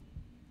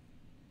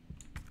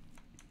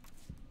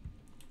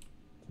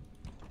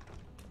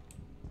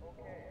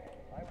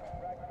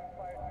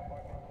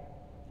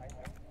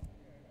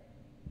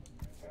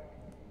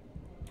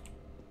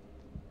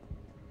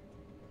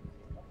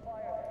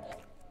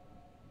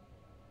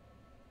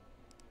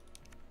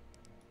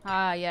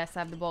 Ah, yes, I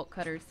have the bolt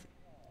cutters.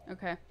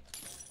 Okay.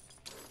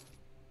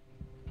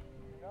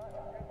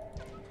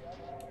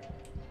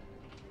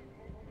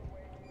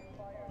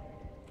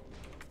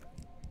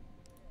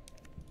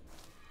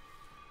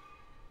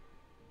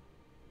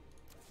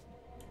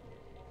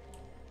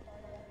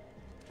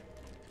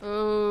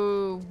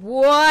 Oh,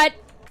 what?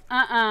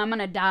 I'm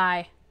gonna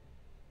die.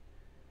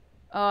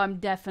 Oh, I'm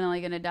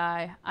definitely gonna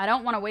die. I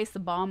don't want to waste the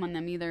bomb on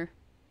them either.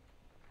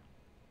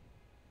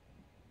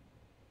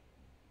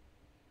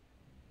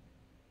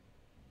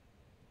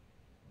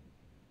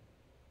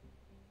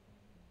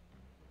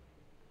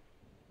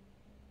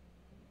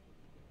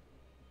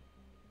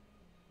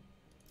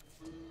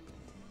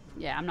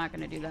 Yeah, I'm not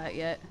gonna do that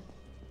yet.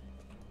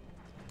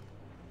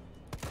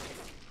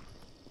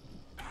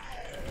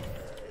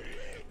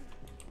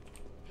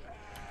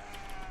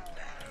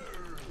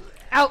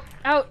 Out!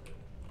 Out!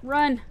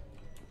 Run!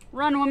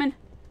 Run, woman!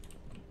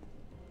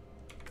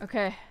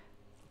 Okay.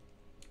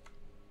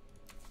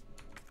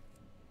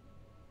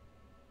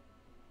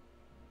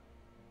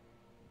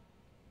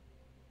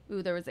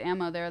 Ooh, there was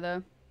ammo there,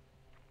 though.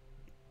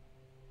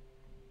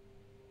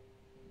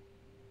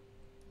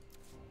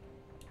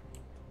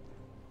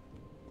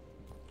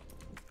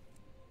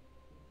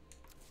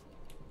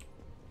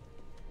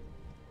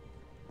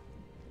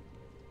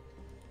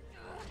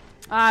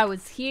 I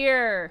was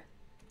here!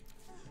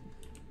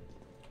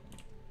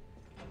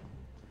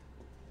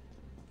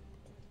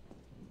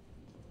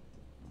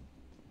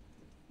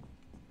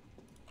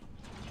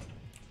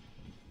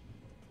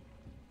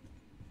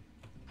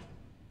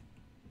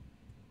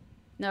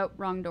 Nope,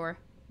 wrong door.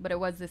 But it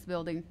was this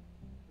building.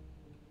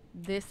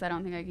 This I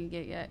don't think I can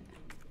get yet.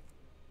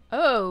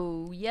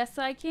 Oh, yes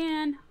I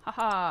can.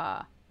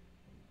 Haha.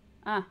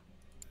 Ah.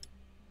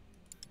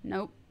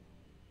 Nope.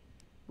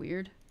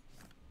 Weird.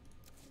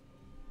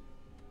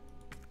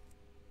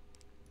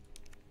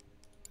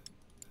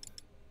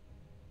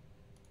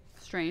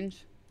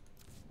 Strange.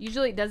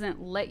 Usually it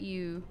doesn't let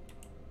you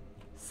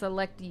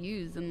select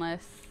use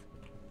unless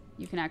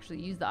you can actually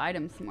use the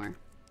item somewhere.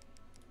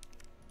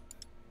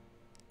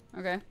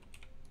 Okay.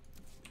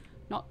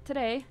 Not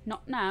today.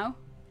 Not now.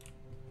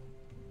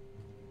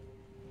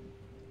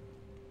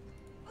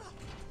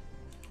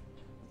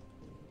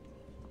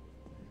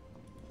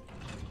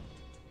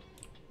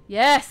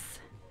 Yes!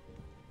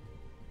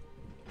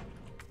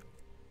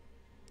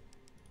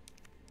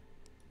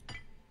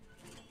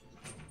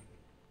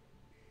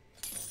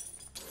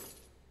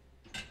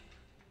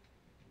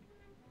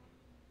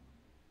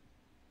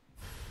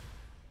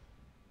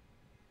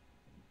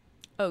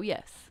 Oh,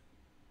 yes.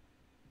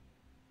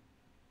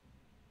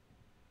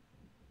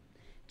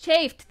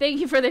 Chafed,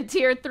 thank you for the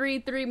tier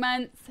 3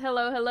 months.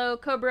 Hello, hello.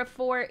 Cobra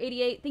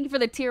 488, thank you for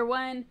the tier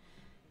 1.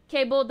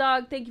 K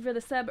Bulldog, thank you for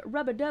the sub.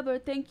 Rubber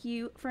Dubber, thank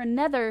you for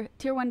another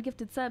tier 1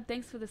 gifted sub.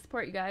 Thanks for the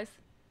support, you guys.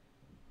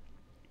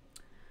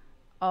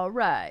 All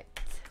right,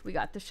 we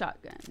got the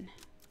shotgun.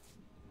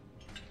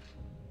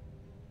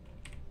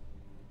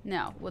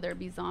 Now, will there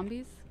be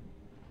zombies?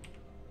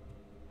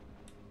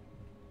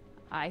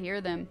 I hear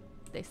them.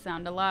 They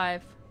sound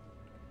alive.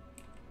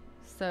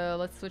 So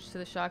let's switch to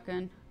the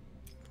shotgun.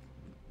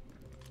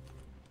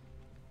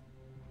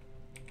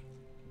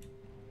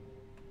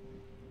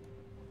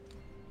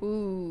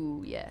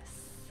 Ooh,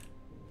 yes.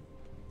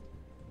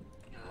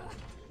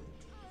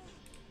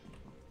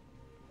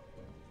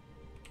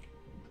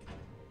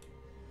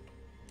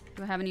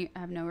 Do I have any? I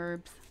have no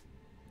herbs.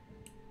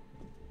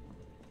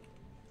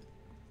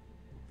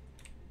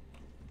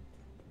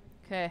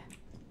 Okay.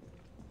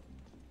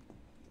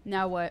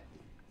 Now what?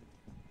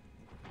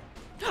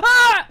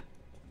 Ah!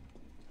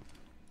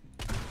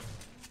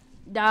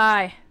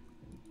 Die.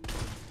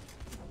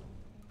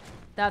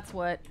 That's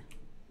what.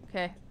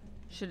 Okay.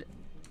 Should.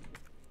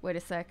 Wait a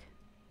sec.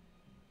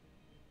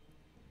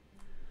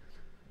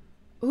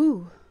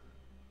 Ooh.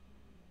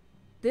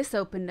 This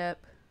opened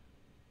up.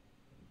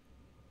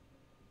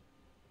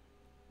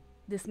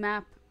 This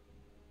map.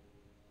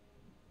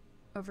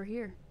 Over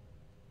here.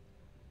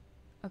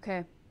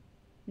 Okay.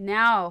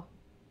 Now.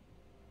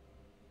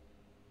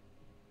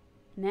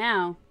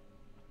 Now.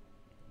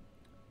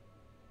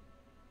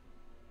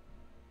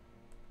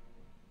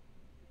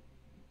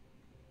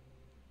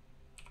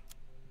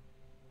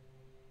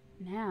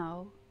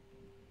 Now.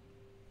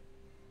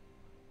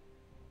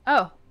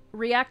 Oh,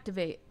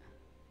 reactivate.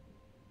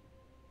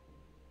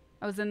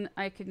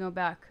 I can go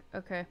back.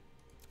 Okay.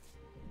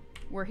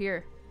 We're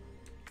here.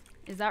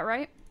 Is that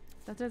right?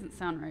 That doesn't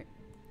sound right.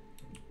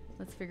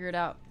 Let's figure it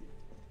out.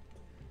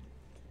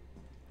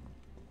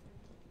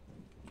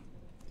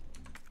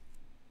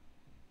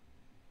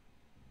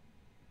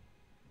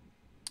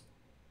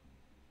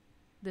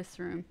 This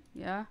room,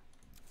 yeah?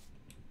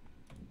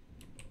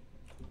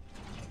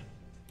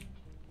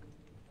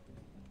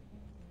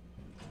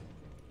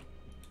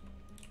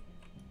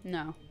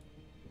 No.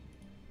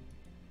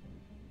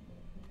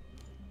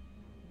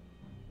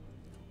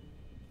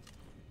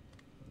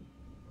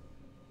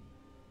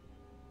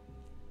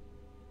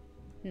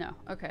 No,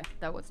 okay,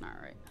 that was not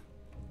right.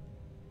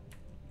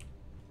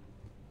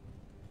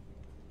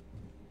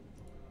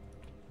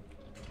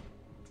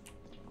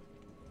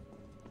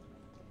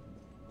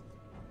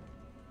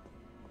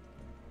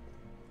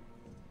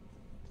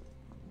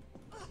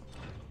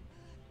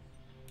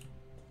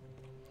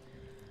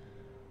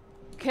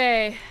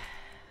 Okay,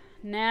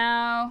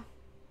 now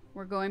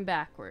we're going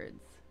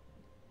backwards.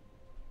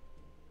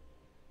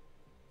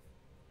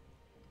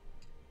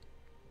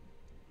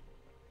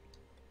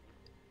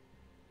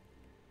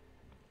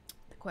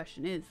 The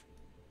question is,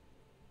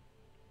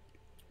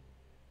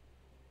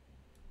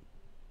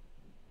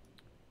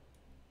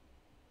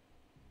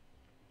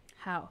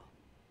 how?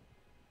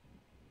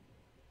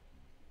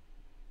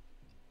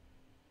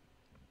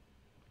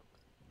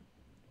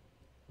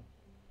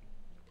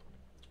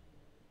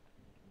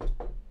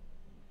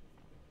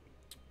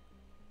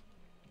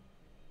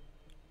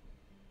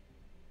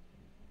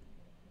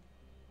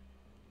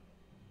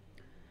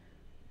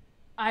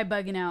 Eye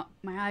bugging out.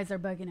 My eyes are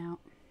bugging out.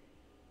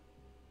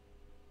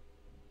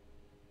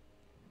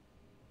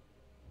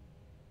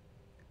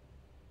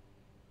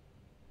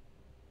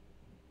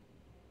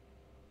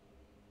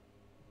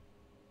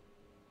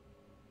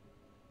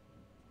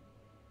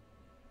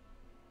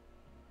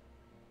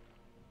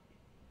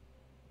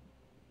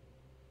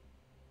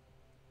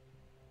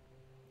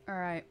 All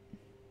right.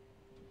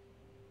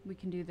 We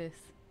can do this.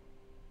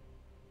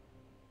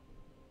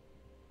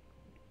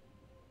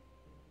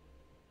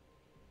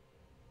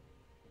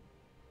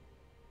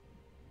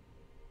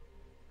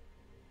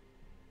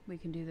 We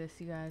can do this,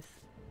 you guys.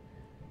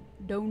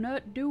 Do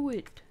not do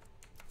it.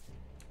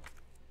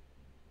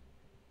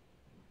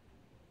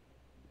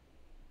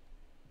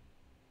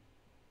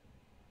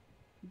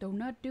 Do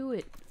not do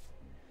it.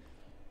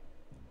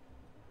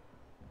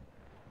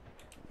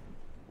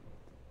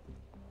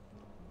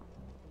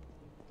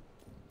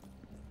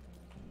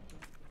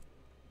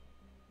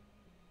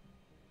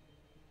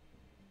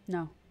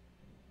 No.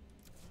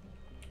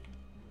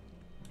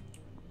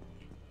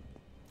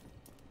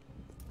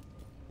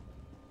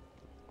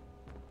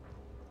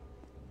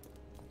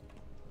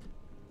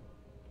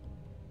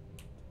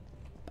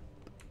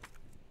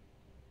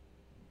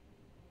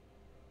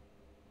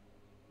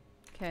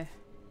 Okay,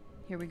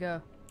 here we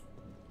go.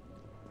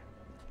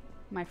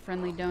 My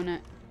friendly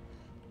donut.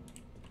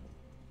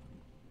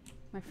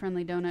 My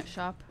friendly donut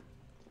shop.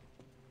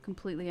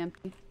 Completely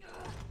empty.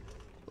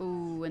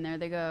 Ooh, and there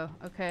they go.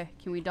 Okay,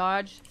 can we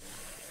dodge?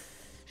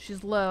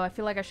 She's low. I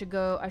feel like I should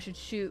go. I should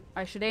shoot.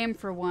 I should aim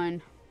for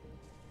one.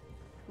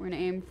 We're gonna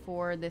aim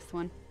for this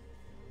one.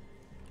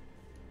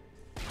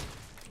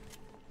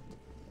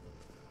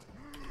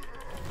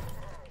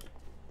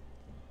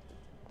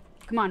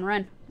 Come on,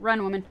 run.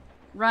 Run, woman.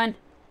 Run.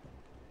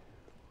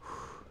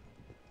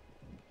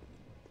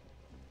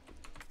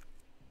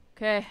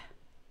 Okay.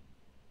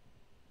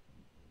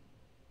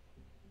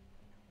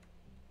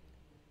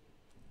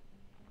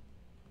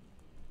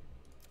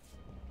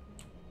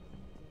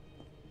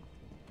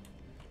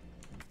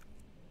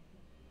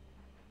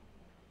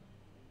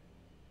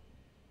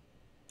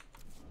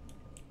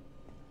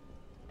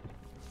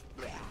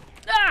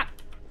 Ah!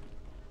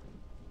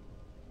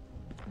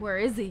 Where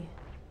is he?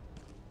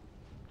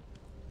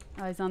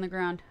 Oh, he's on the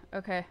ground.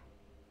 Okay.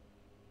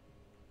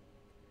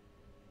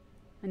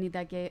 I need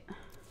that gate.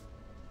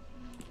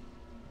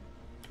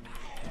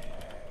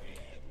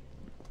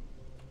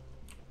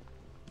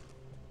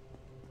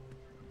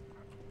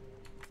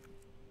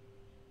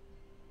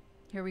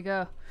 Here we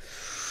go.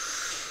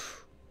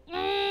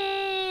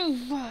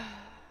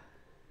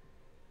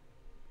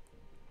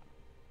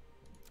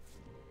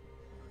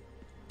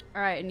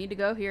 Alright, I need to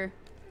go here.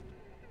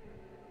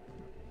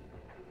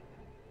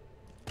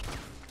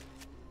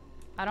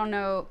 I don't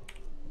know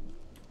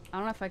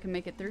if I can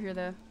make it through here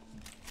though.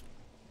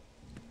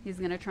 He's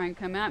gonna try and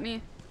come at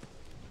me.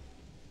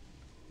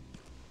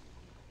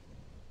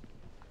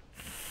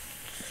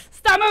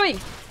 Stop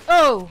moving!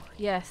 Oh,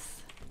 yes.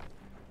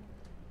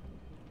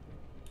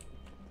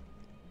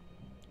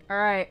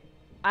 Alright.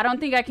 I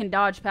don't think I can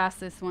dodge past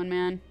this one,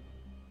 man.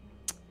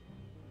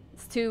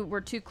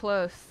 We're too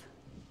close.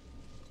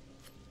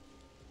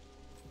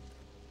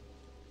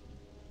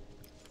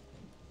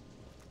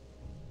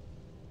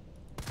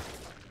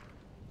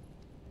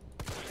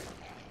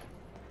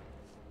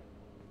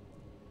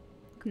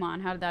 Come on,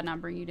 how did that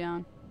not bring you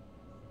down?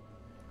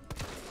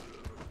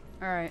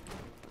 Alright.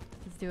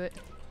 Let's do it.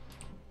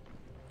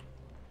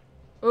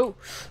 Oh!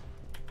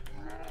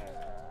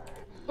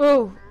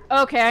 Oh!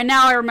 Okay,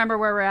 now I remember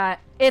where we're at.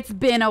 It's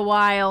been a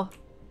while.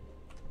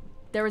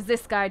 There was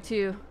this guy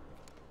too.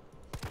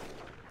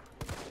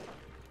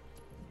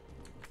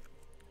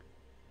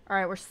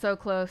 Alright, we're so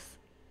close.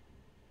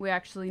 We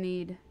actually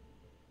need...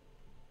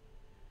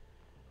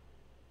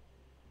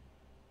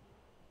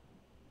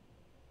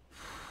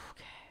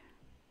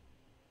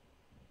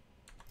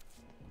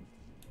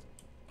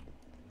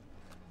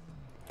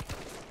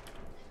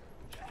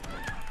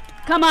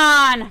 Come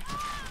on!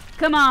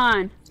 Come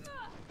on!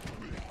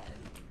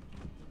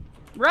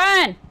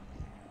 Run!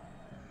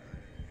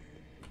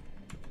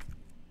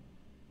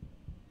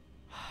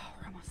 Oh,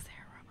 we're almost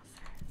there, we're almost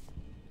there.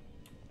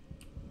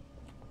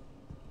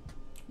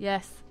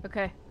 Yes,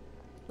 okay.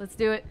 Let's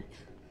do it.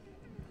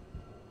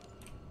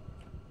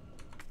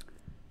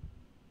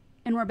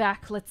 And we're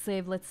back. Let's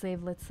save, let's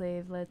save, let's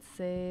save, let's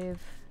save.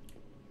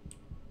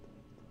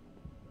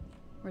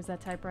 Where's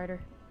that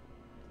typewriter?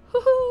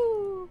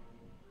 Woohoo!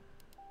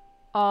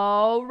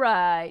 All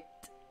right.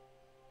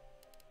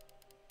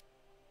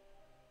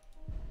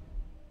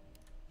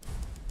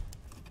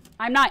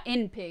 I'm not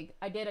in Pig.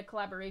 I did a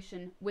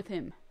collaboration with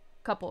him.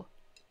 Couple.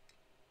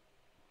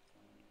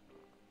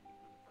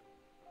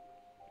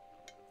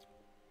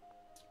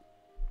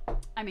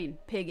 I mean,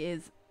 Pig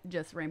is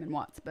just Raymond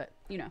Watts, but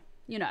you know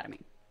what I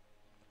mean.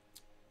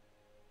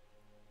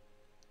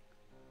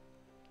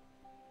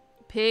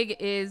 Pig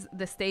is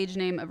the stage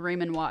name of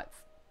Raymond Watts.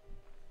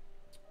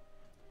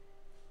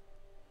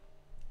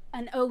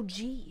 An OG.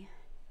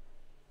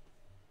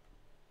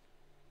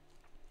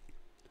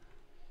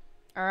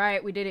 All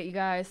right, we did it, you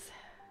guys.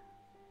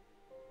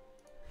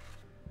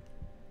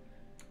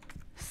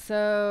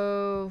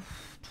 So,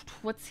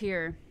 what's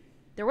here?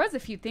 There was a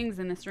few things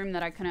in this room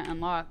that I couldn't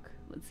unlock.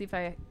 Let's see if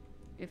I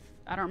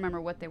don't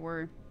remember what they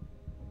were.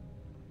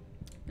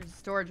 There's a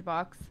storage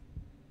box.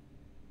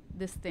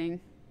 This thing.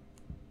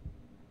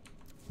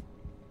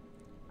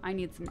 I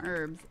need some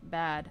herbs,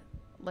 bad.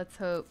 Let's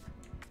hope.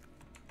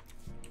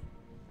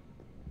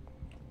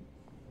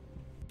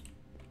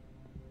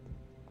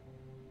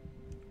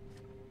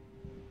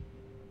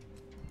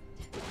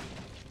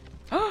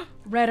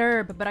 Red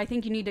herb, but I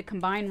think you need to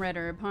combine red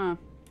herb, huh?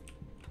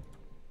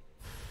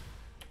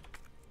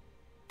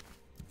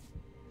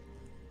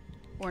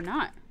 Or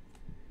not.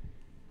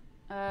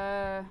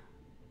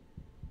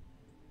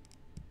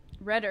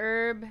 Red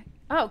herb.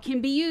 Oh,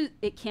 can be used.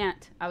 It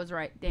can't. I was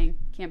right. Dang.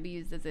 Can't be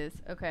used as is.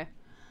 Okay.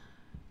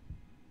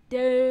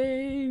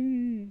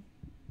 Dang.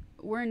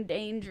 We're in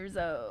danger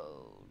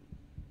zone.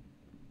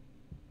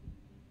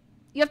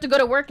 You have to go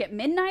to work at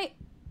midnight?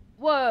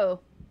 Whoa.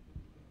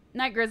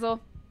 Night,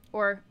 Grizzle.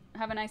 Or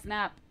have a nice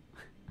nap.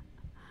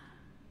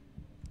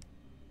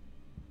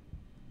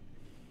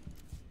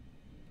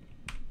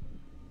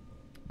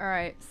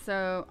 Alright,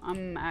 so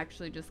I'm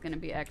actually just going to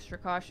be extra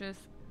cautious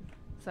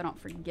so I don't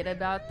forget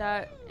about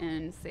that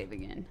and save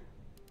again.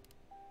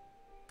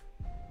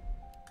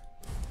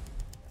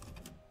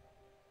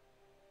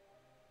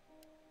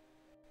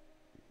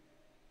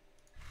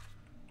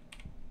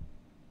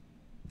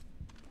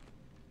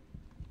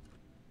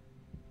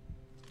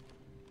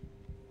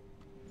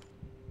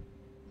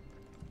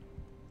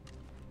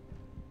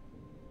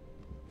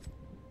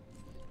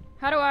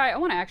 How do I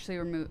want to actually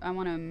remove, I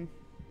want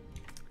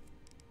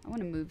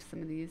to move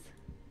some of these.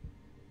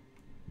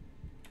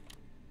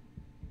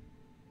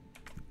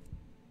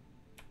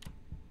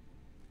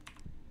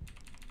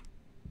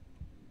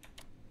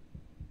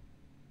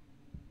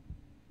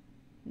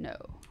 No,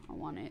 I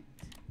want it.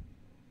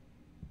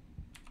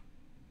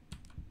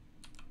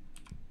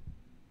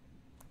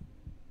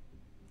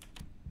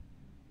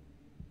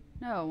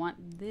 No, I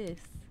want this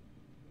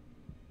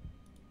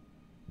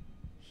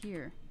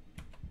here.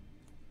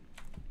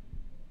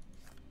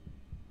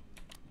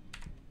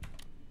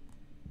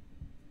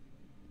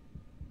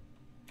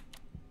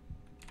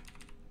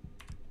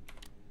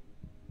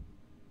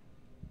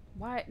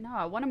 Why? No,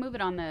 I want to move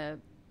it on the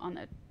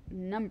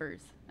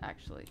numbers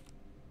actually.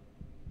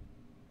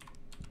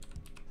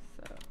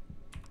 So,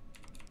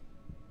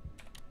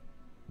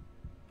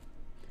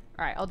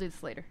 all right, I'll do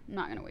this later. I'm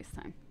not gonna waste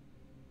time.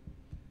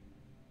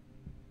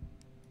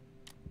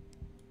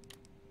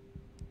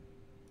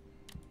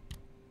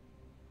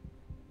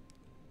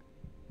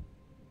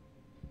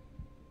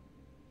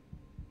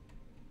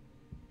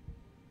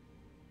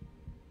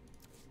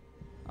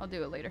 I'll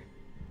do it later.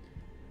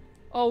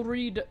 I'll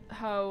read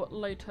how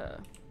later.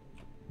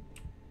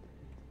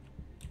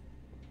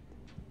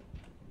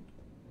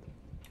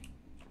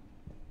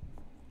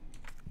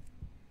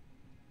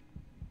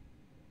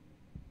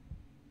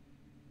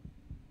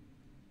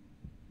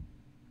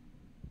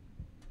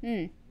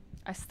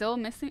 I'm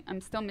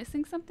still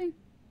missing something?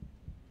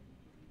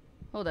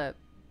 Hold up.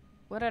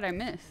 What did I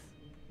miss?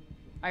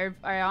 I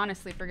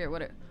honestly forget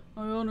what it...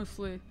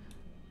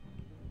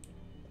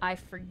 I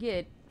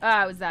forget.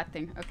 Ah, it was that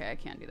thing. Okay, I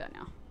can't do that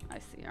now. I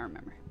see. I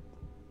remember.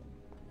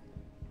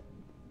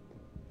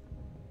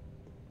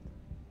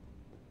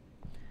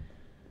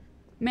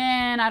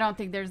 Man, I don't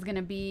think there's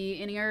gonna be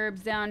any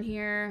herbs down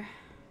here.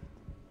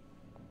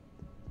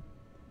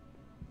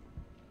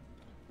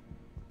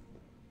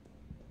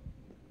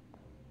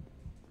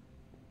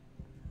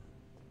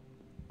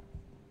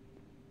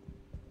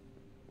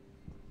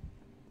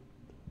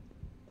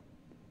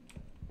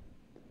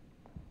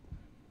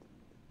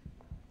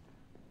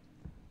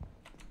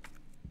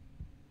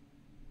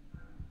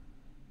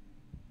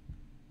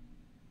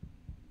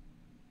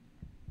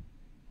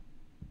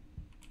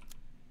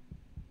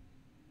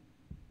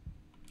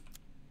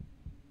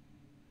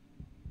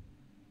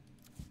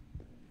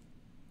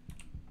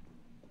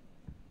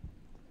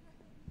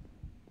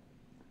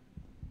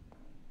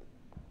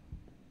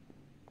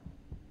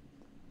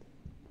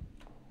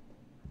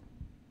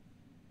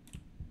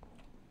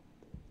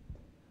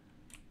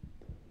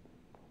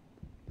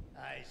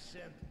 I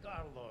sent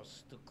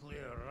Carlos to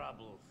clear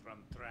rubble from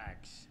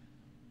tracks.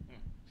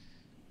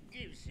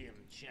 Gives him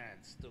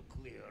chance to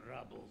clear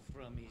rubble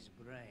from his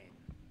brain.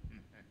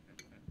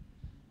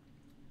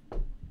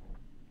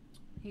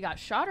 He got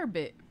shot or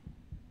bit?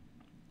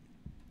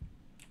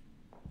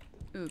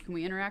 Ooh, can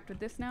we interact with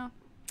this now?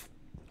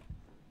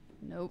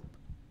 Nope.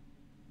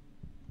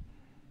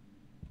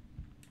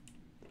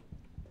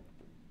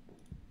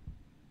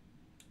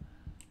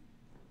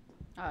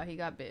 Oh, he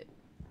got bit.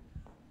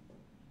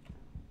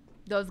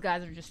 Those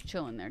guys are just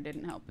chilling there.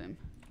 Didn't help him.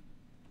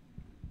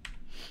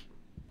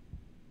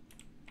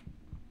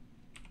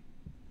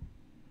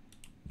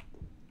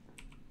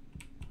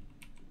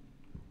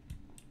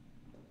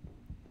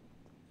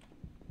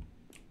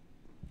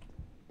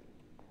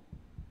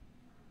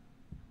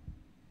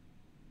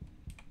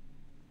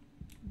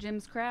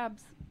 Jim's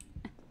crabs.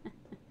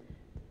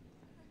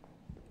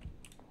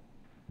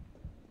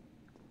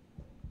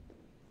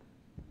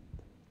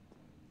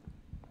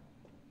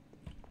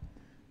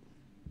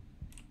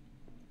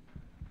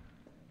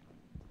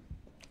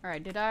 All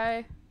right, did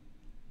I?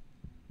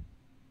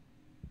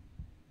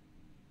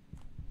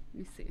 Let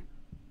me see.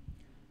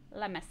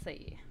 Let me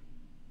see.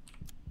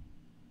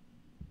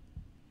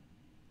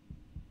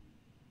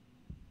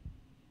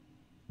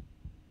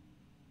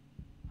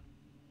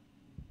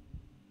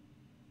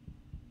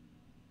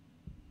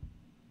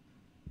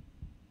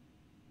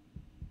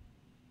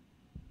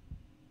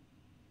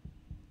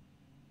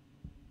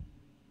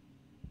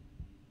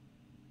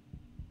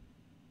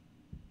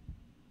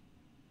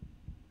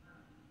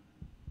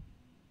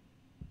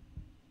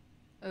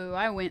 Oh,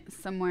 I went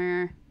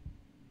somewhere.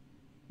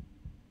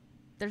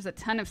 There's a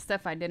ton of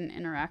stuff I didn't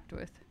interact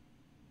with.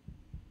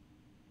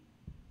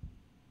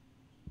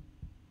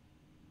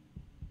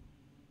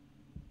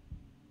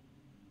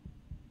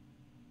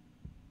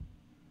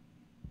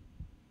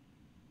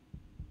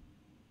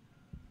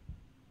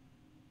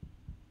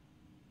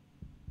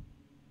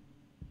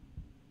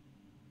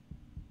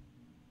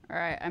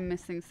 Alright, I'm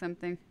missing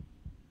something.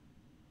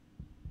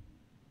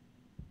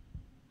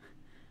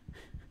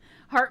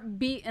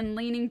 Heartbeat and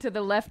leaning to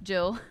the left,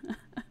 Jill.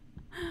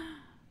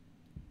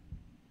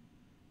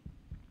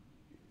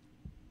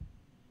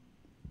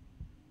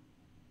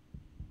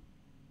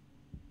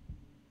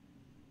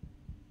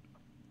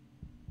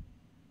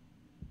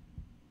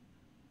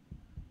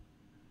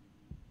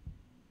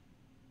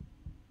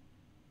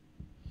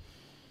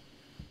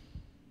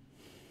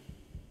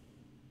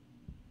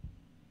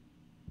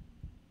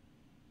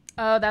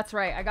 Oh, that's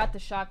right. I got the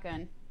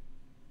shotgun.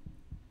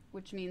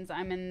 Which means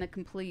I'm in the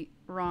complete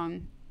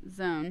wrong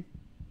zone.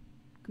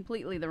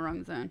 Completely the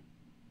wrong zone.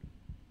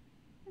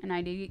 And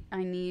I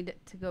need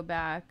to go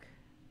back.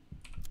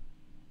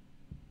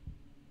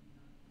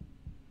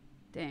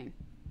 Dang.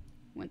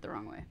 Went the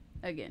wrong way.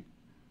 Again.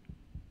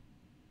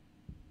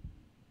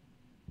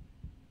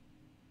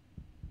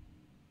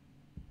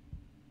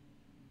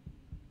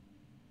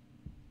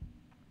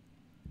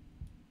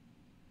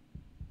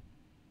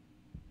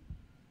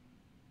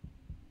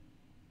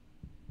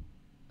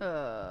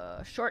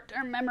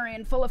 Short-term memory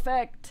in full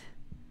effect.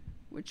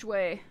 Which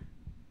way?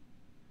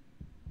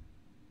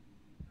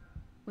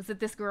 Was it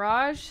this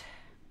garage?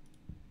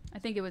 I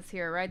think it was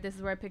here, right? This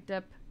is where I picked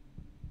up.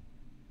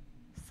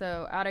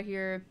 So, out of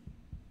here.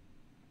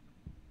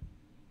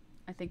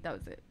 I think that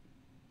was it.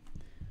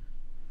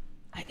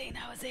 I think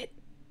that was it.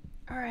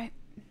 Alright.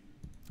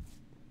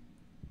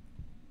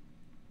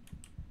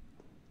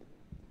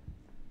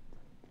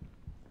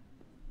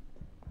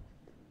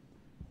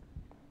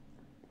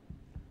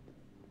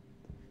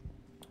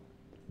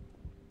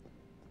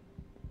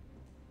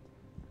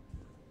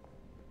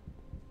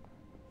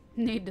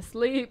 Need to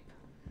sleep.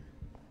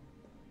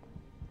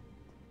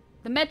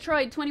 The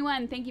Metroid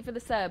 21, thank you for the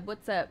sub.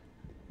 What's up?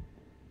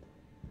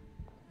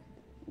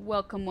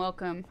 Welcome,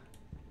 welcome.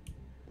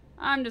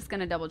 I'm just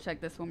gonna double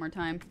check this one more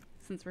time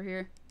since we're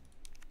here.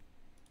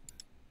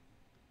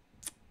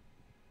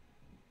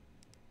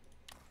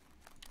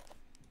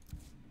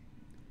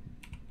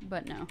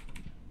 But no.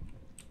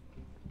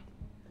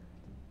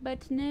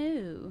 But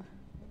no.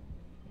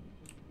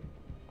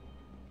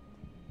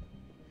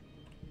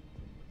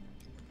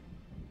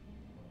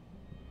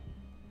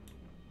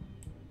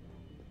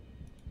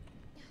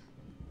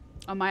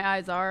 Oh, my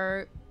eyes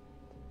are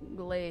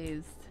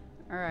glazed.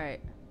 All right.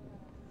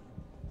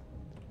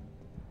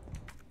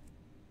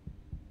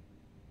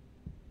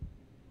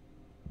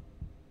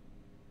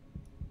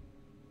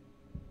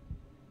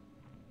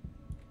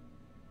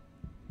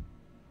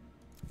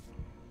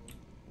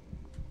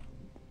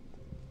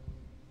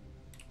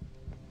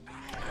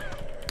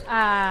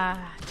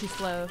 Ah, too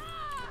slow.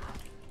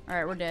 All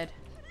right, we're dead.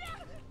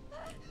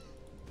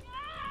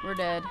 We're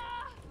dead.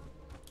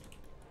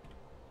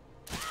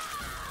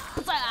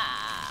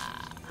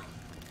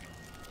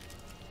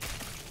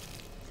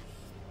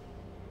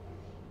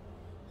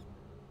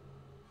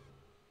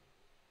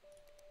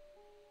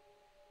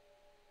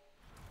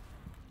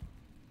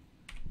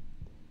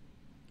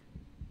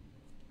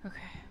 Okay.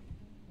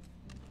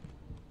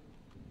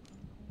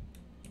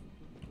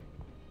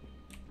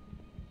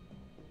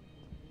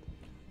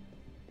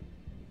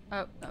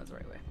 Oh, that was the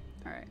right way.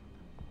 All right.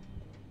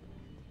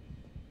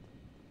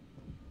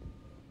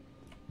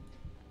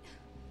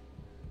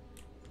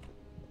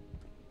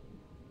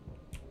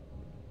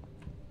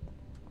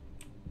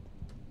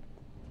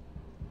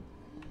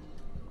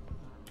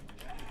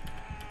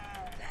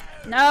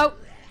 No,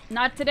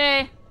 not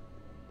today.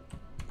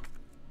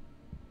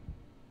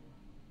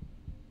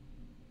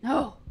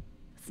 No,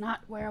 that's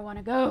not where I want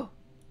to go.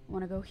 I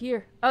want to go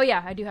here. Oh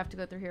yeah, I do have to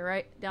go through here,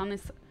 right? Down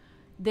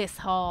this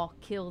hall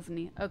kills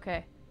me.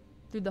 Okay,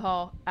 through the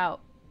hall, out,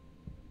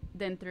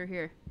 then through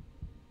here.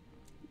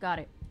 Got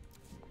it.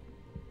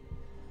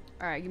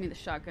 All right, give me the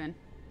shotgun.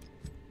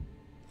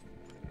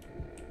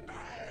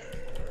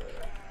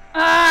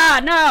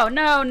 Ah, no,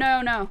 no,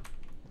 no, no.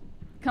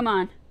 Come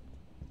on.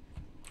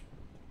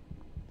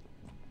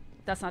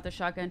 That's not the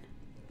shotgun.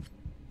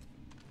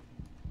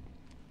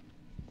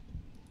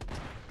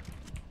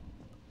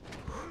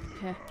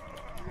 Okay.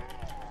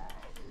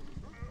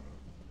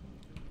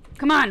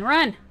 Come on,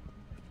 run.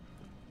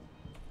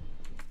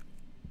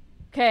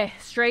 Okay,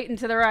 straight and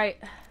to the right.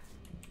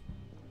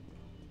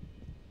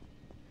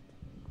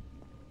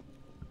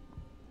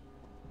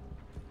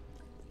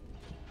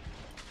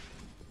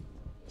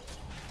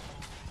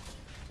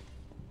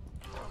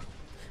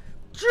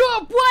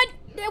 Drop! What?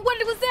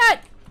 What was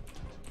that?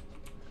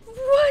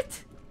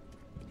 What?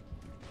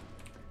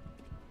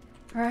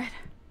 Alright.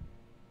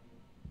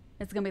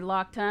 It's gonna be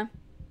locked, huh?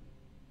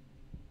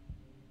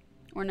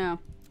 Or no?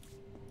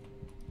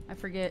 I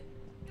forget.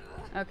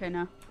 Okay,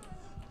 no.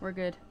 We're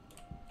good.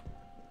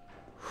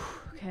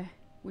 Okay,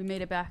 we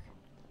made it back.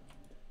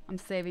 I'm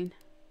saving.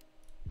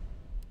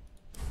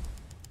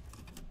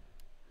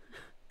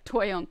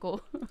 Toy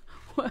uncle.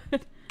 What?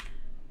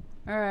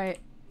 Alright.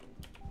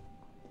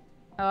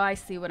 Oh, I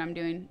see what I'm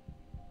doing.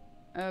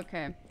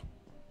 Okay.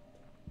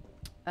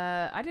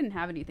 I didn't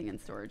have anything in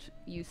storage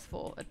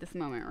useful at this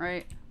moment,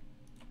 right?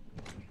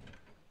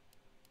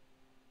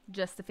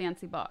 just a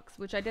fancy box,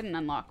 which I didn't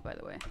unlock, by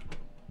the way.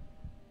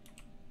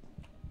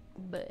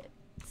 But...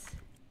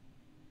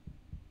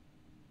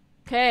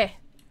 okay.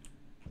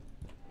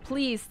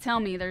 Please tell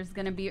me there's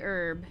gonna be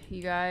herb,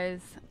 you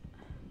guys.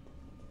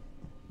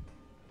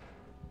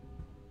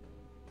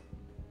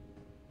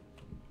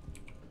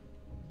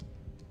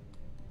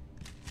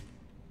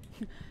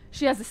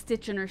 She has a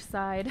stitch in her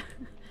side.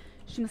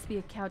 She must be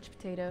a couch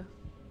potato.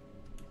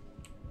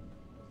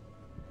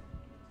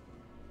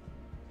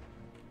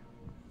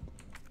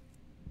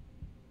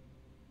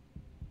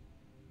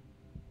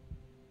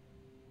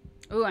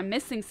 Ooh, I'm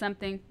missing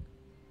something.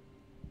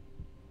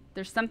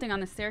 There's something on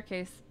the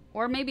staircase.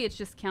 Or maybe it's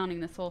just counting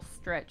this whole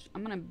stretch.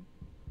 I'm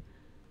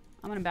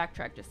gonna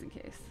backtrack just in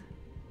case.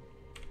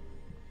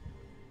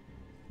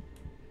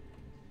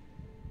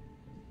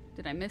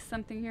 Did I miss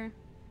something here?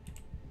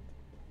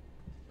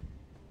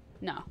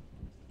 No,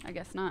 I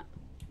guess not.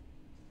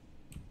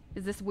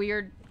 Is this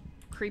weird,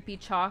 creepy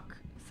chalk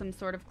some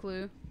sort of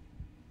clue?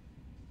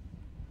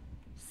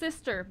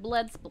 Sister,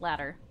 blood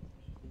splatter.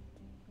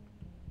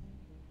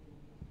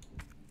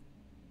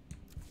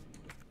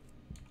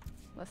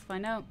 Let's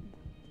find out.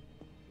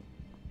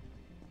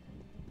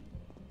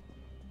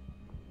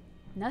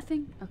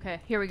 Nothing? Okay,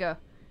 here we go.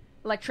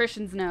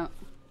 Electrician's note.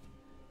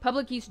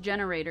 Public use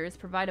generators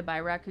provided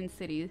by Raccoon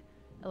City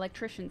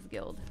Electricians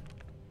Guild.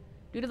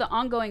 Due to the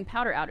ongoing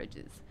powder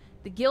outages,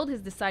 the guild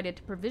has decided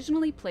to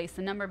provisionally place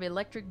a number of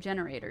electric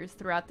generators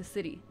throughout the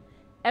city.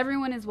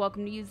 Everyone is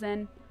welcome to use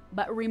them,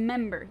 but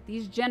remember,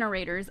 these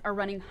generators are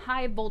running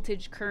high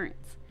voltage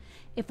currents.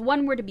 If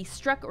one were to be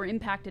struck or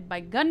impacted by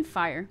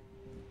gunfire,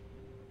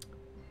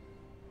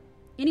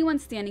 anyone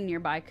standing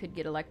nearby could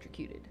get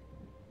electrocuted.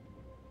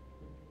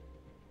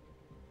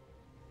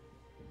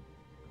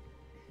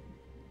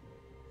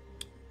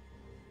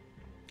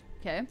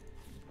 Okay.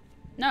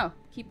 No,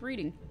 keep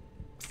reading.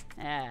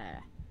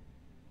 Ah.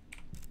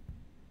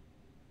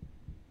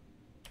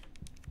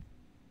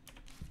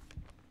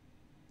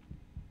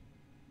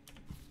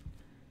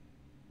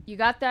 You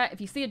got that? If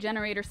you see a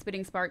generator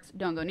spitting sparks,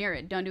 don't go near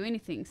it. Don't do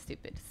anything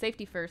stupid.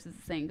 Safety first, as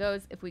the saying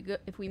goes. If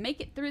we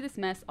make it through this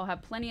mess, I'll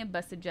have plenty of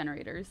busted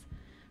generators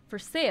for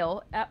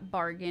sale at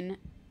bargain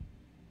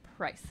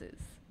prices.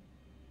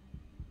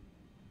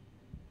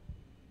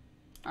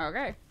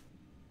 Okay.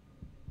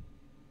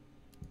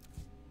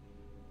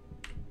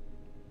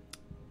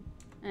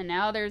 And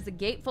now there's a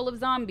gate full of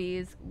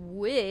zombies,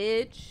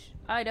 which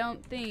I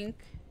don't think...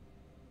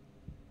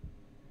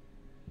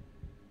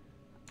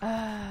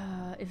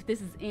 if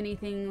this is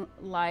anything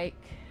like...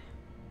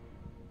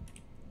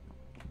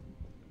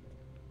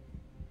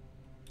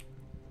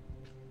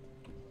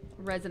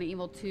 Resident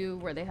Evil 2,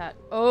 where they had...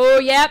 oh,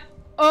 yep!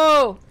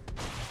 Oh!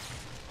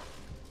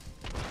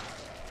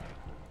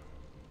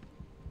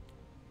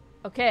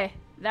 Okay,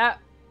 that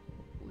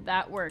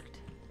worked.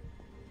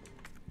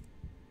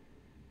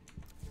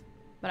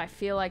 But I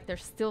feel like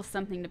there's still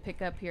something to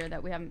pick up here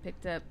that we haven't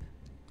picked up.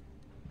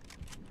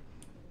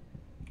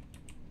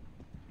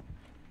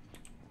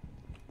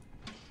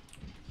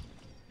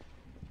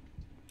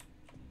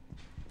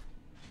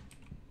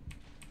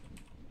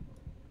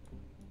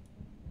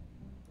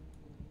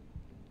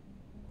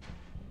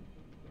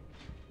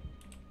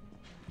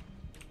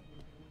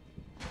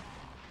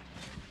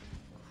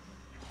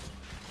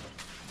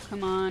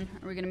 Come on,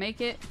 are we gonna make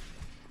it?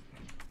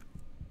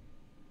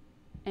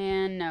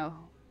 And no.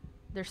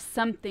 There's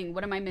something.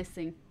 What am I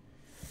missing?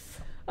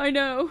 I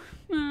know.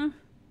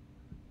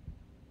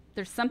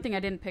 There's something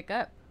I didn't pick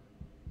up.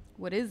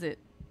 What is it?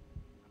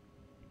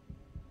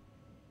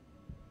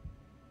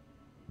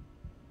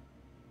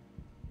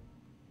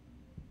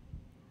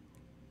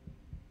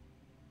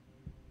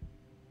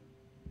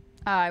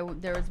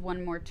 There was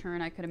one more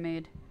turn I could have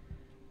made.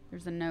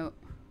 There's a note.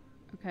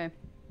 Okay.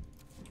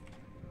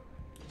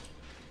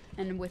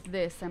 And with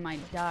this, I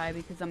might die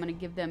because I'm going to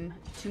give them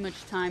too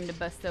much time to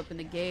bust open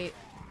the gate.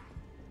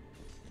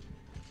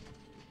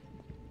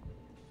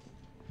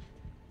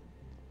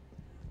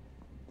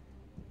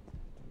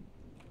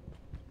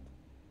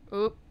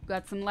 Oop,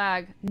 got some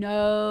lag.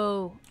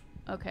 No.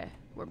 Okay,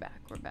 we're back.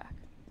 We're back.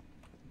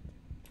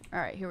 All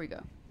right, here we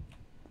go.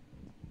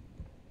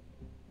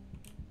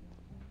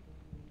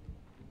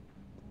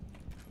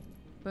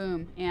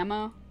 Boom.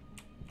 Ammo.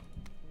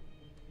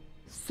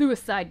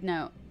 Suicide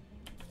note.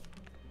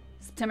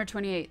 September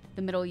 28th,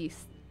 the Middle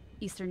East.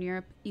 Eastern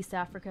Europe, East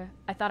Africa.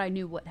 I thought I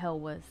knew what hell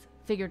was.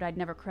 Figured I'd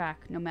never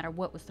crack, no matter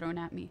what was thrown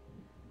at me.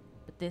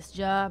 But this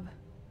job,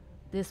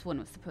 this one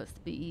was supposed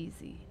to be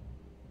easy.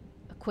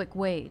 A quick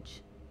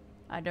wage.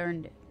 I'd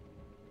earned it.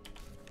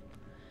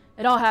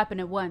 It all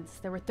happened at once.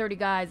 There were 30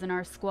 guys in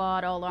our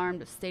squad, all armed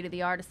with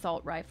state-of-the-art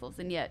assault rifles,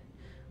 and yet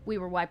we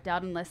were wiped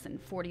out in less than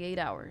 48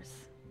 hours.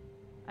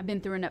 I've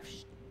been through enough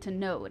to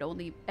know it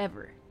only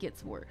ever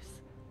gets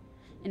worse.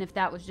 And if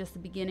that was just the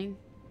beginning,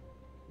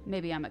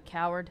 maybe I'm a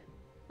coward.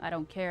 I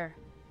don't care.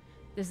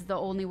 This is the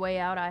only way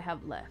out I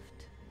have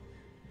left.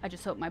 I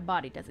just hope my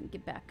body doesn't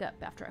get back up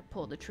after I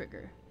pull the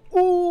trigger.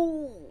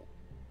 Ooh!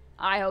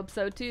 I hope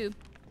so too.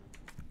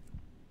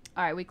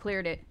 Alright, we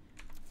cleared it.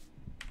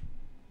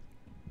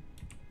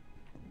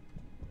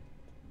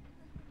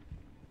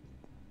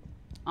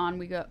 On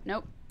we go.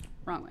 Nope.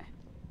 Wrong way.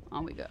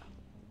 On we go.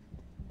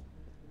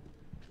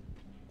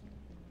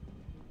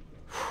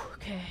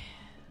 Okay.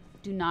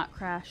 Do not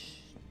crash.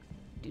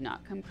 Do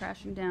not come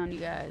crashing down, you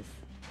guys.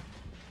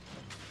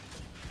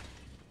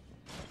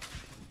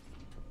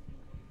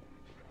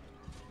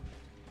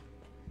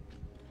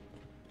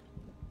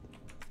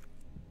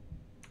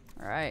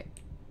 All right.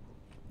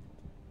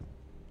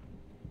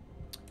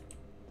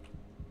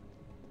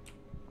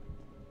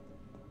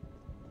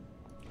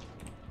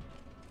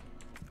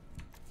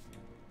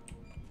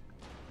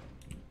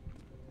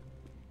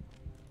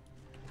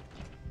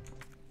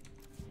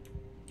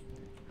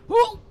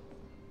 Whoa!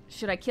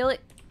 Should I kill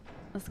it?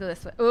 Let's go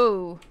this way.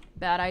 Oh,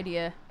 bad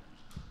idea.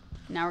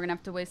 Now we're gonna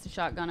have to waste a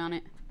shotgun on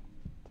it.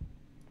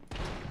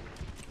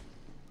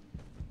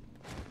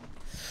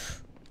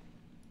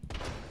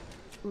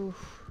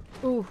 Oof.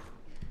 Oof.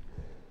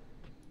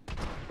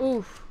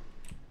 Oof.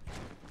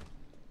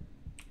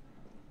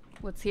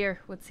 What's here?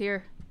 What's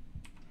here?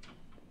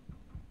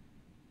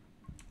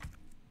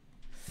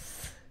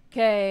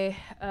 Okay.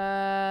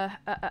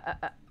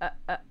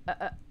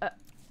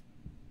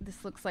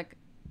 This looks like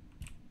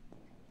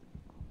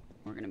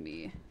we're gonna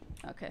be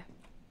okay.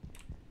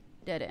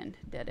 Dead end.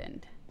 Dead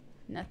end.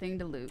 Nothing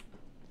to loot.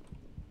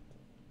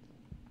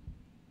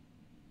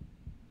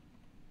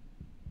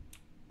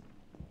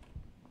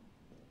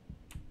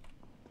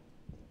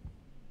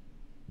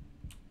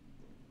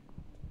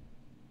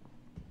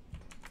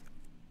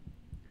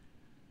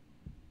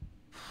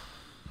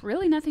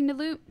 Really nothing to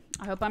loot?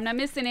 I hope I'm not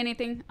missing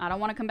anything. I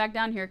don't want to come back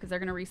down here because they're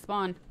going to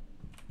respawn.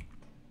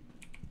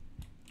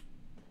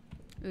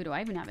 Ooh, do I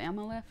even have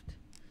ammo left?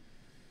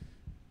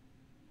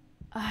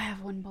 I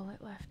have one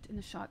bullet left in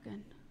the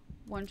shotgun.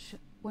 One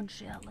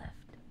shell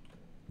left.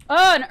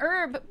 Oh, an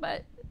herb,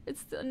 but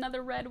it's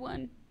another red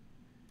one.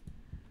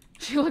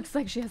 She looks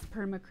like she has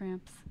perma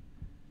cramps.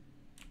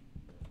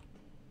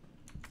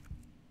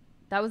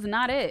 That was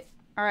not it.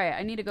 All right,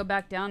 I need to go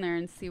back down there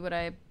and see what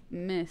I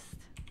missed.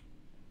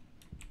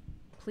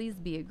 Please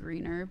be a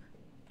green herb.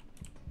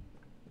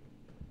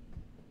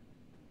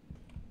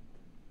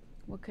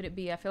 What could it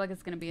be? I feel like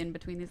it's going to be in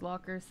between these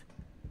lockers.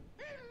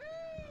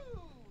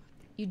 Hello.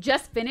 You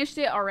just finished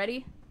it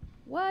already?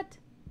 What?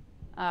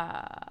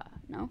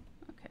 No?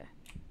 Okay.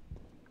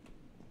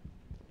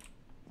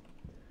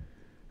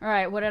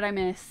 Alright, what did I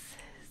miss?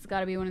 It's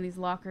got to be one of these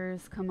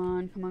lockers. Come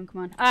on, come on,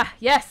 come on. Ah,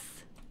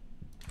 yes!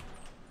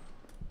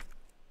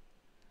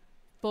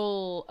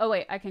 Full. Oh,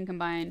 wait, I can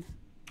combine.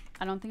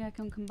 I don't think I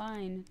can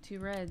combine two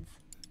reds.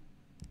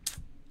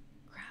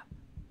 Crap.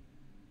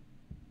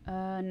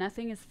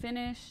 Nothing is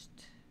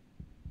finished.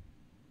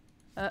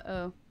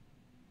 Uh-oh.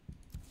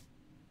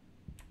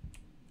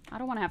 I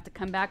don't want to have to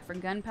come back for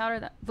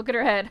gunpowder. Look at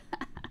her head.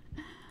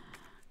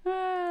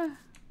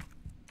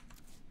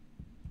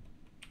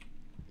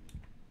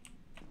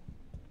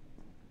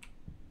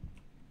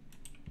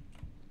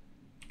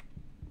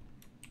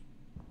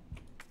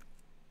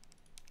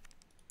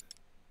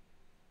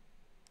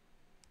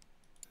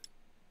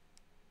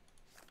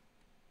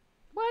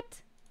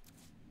 What?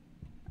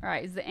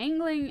 Alright, is the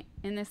angling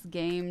in this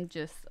game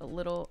just a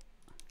little...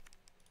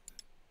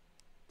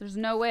 There's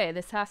no way.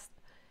 This has...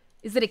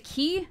 Is it a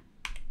key?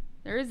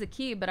 There is a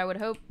key, but I would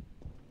hope...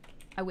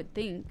 I would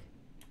think.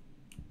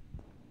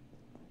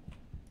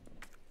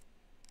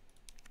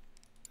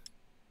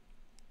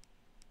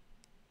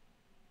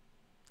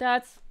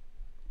 That's...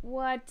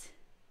 What?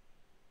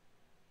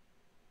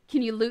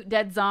 Can you loot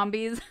dead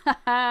zombies?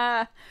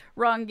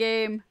 Wrong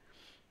game.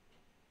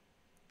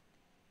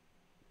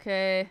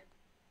 Okay.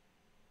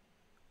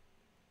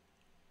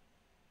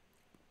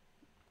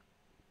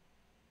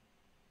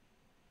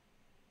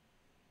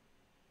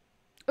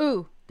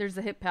 Ooh, there's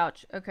a hip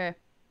pouch. Okay.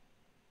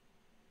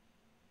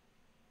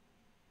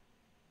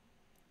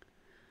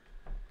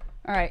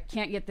 All right,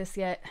 can't get this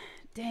yet.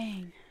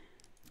 Dang.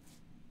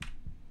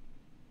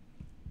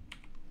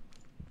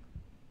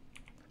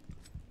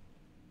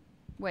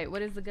 Wait,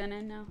 what is the gun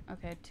in now?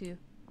 Okay, 2.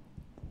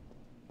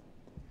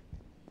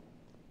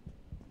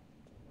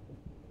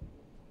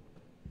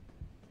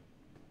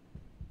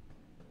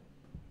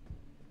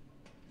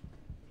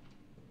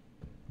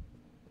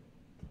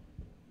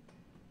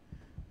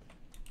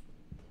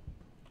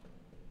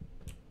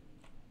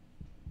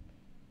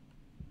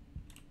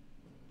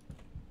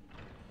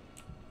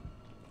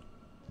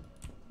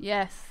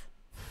 Yes.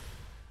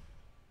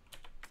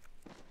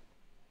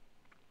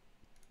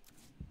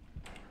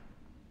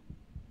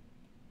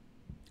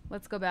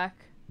 Let's go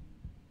back.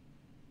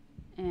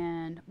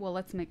 And, well,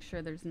 let's make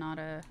sure there's not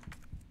an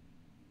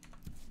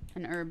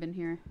herb in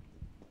here.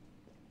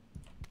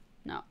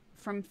 No.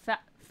 From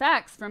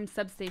facts from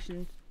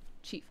substation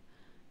chief.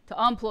 To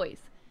all employees.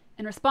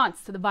 In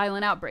response to the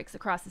violent outbreaks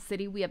across the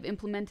city, we have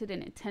implemented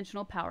an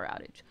intentional power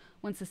outage.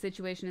 Once the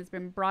situation has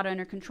been brought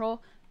under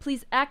control,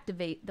 please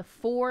activate the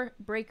 4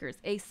 breakers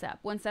ASAP.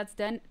 Once that's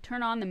done,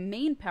 turn on the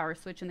main power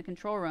switch in the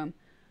control room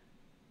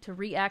to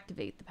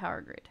reactivate the power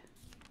grid.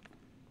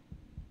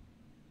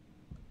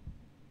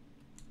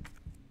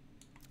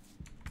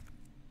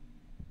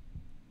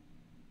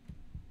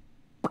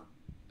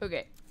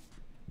 Okay.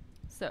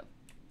 So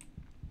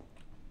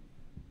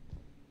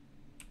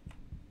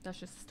that's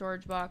just a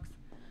storage box.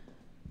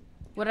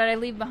 What did I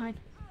leave behind?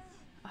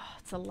 Oh,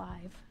 it's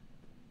alive.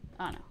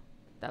 Oh no,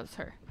 that was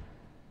her.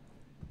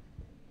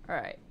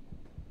 Alright.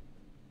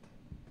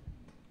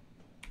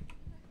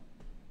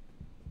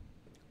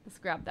 Let's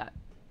grab that.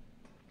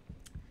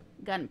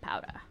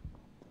 Gunpowder.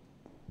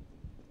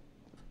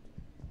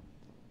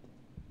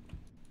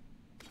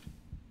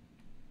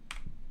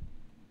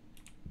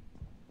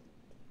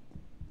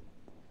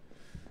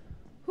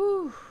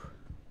 Whew.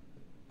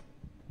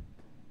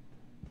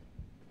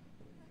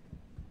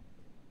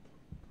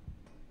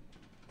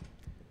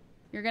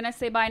 You're gonna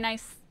say bye,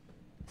 nice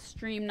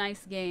stream,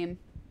 nice game.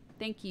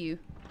 Thank you.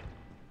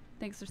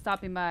 Thanks for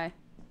stopping by.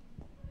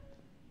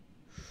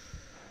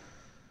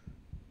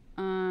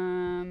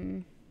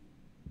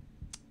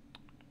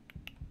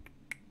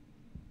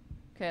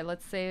 Okay,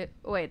 let's save.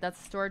 Oh, wait,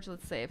 that's storage.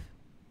 Let's save.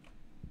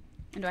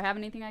 And do I have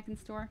anything I can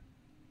store?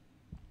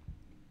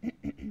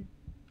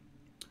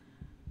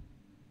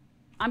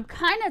 I'm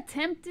kind of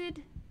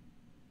tempted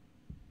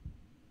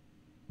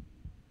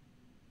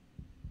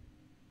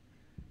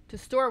to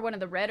store one of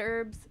the red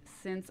herbs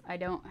since I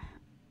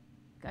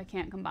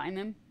can't combine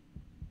them.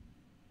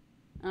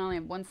 I only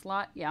have one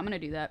slot. Yeah, I'm gonna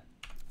do that.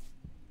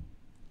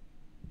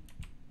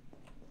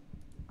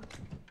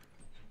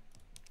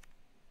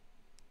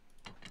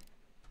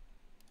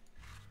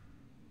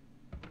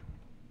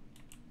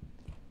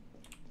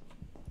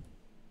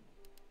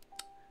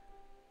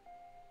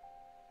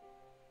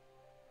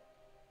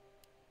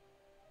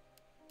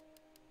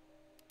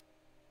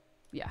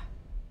 Yeah.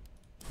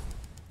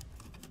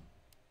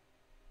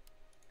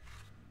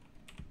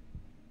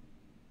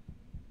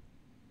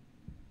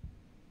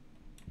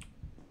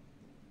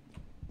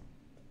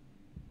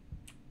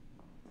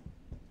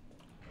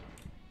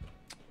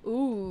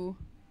 Ooh,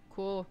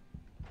 cool.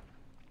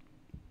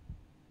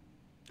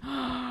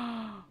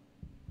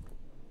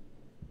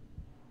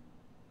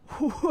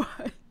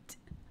 What?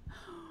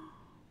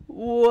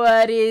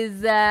 What is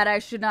that? I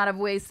should not have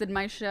wasted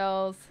my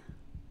shells.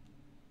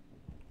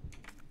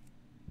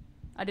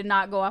 I did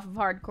not go off of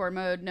hardcore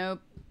mode. Nope.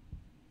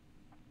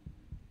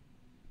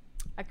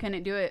 I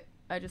couldn't do it.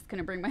 I just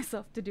couldn't bring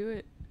myself to do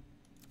it.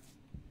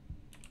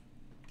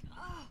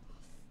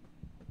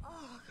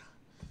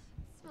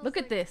 Look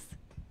at this.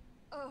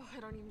 Oh, I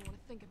don't even want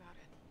to think about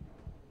it.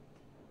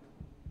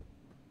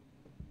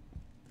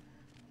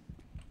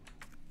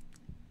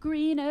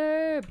 Green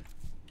herb.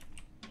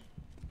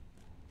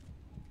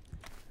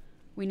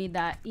 We need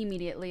that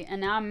immediately.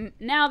 And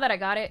now that I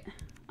got it,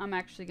 I'm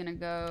actually gonna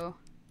go.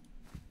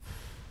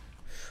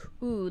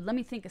 Ooh, let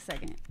me think a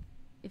second.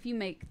 If you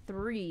make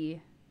 3,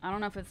 I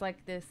don't know if it's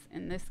like this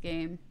in this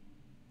game.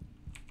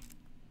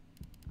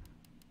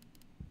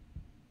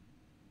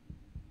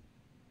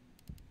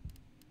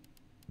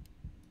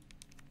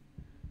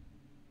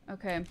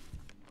 Okay.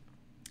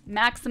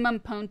 Maximum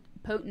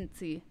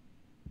potency.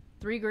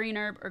 3 green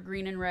herb or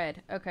green and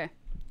red. Okay.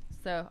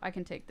 So I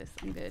can take this.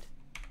 I'm good.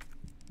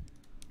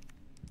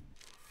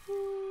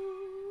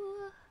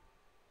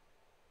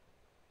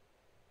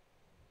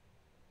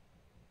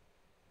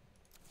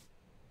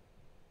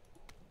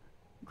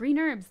 Green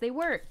herbs, they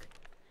work.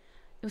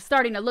 It was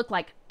starting to look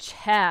like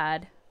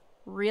Chad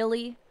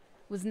really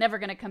was never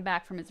going to come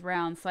back from his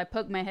rounds. So I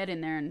poked my head in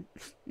there and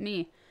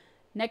me.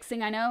 Next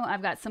thing I know,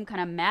 I've got some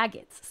kind of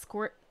maggots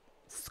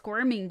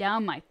squirming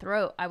down my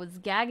throat. I was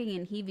gagging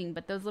and heaving,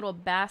 but those little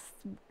basts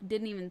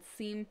didn't even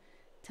seem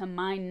to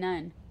mind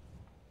none.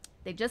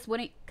 They just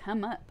wouldn't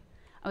come up.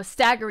 I was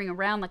staggering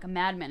around like a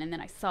madman, and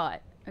then I saw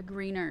it. A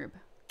green herb.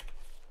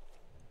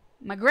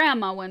 My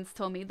grandma once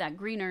told me that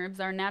green herbs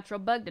are a natural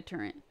bug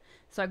deterrent.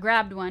 So I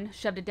grabbed one,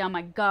 shoved it down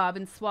my gob,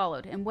 and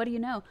swallowed. And what do you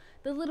know?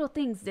 The little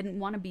things didn't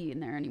want to be in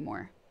there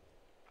anymore.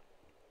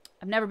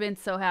 I've never been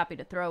so happy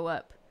to throw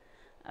up.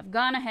 I've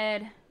gone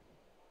ahead.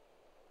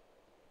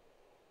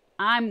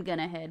 I'm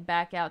gonna head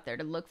back out there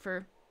to look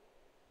for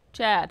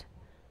Chad.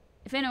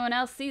 If anyone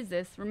else sees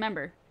this,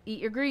 remember, eat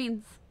your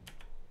greens.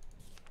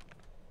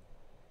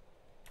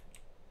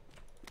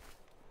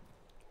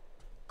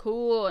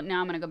 Cool. Now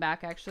I'm gonna go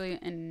back actually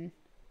and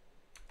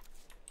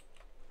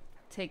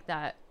take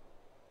that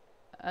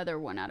other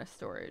one out of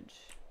storage.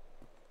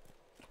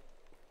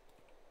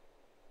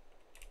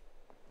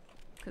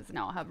 Because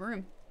now I'll have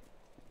room.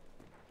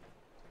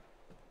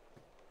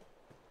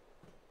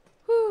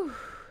 Whew.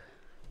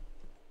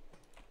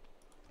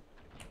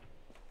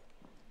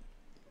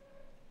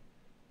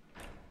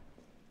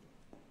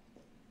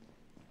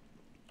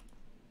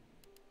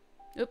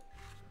 Oop.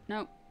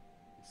 Nope.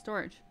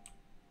 Storage.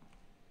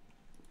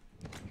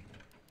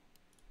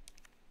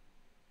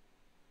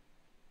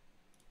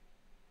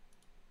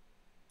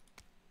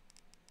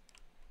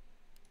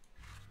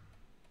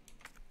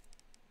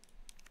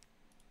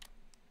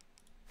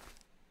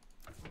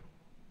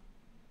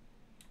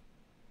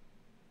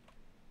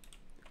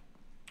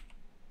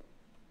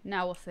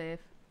 Now we'll save.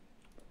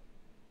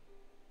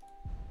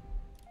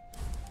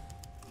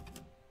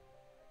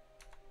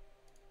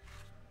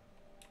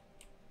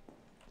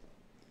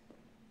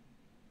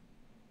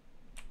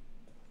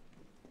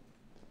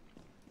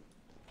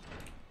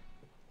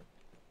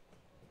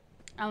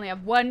 I only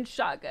have one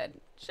shotgun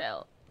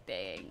shell.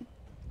 Dang.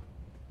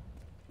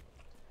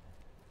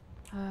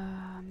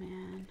 Oh,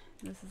 man.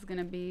 This is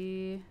gonna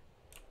be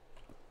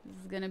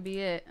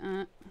it.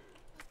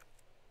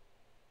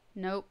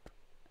 Nope.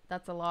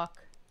 That's a lock.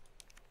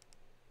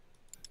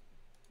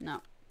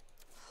 No.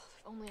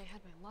 If only I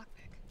had my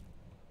lockpick.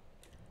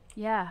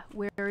 Yeah,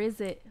 where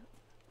is it,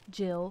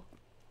 Jill?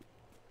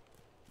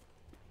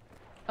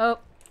 Oh.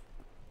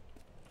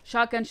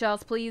 Shotgun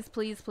shells, please,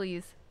 please,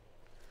 please.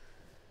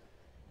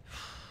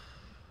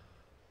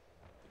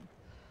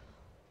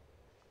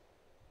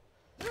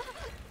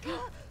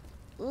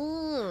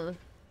 Ugh.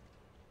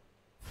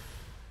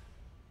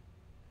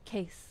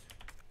 Case.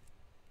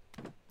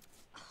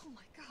 Oh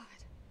my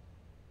god.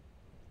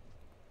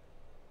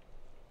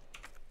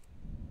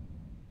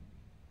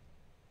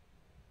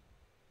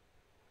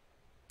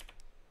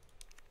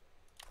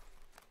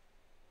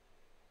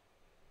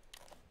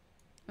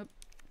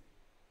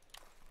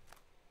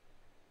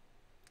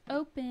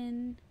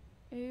 Open.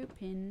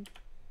 Open.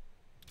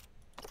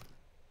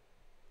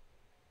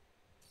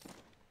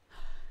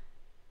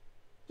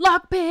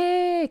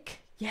 Lockpick!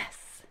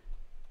 Yes.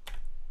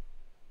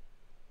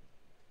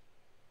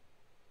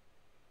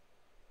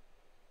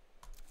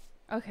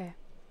 Okay.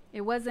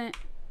 It wasn't...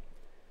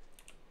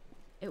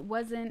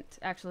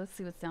 Actually, let's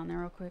see what's down there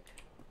real quick.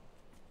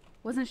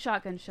 Wasn't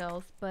shotgun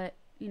shells, but,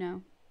 you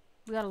know,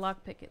 we got a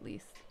lockpick at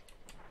least.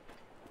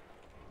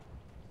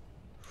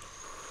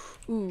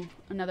 Ooh,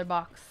 another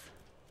box.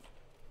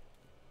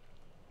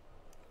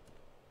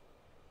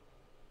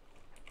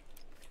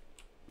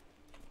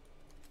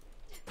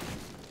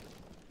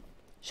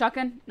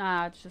 Shotgun?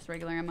 Nah, it's just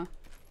regular ammo.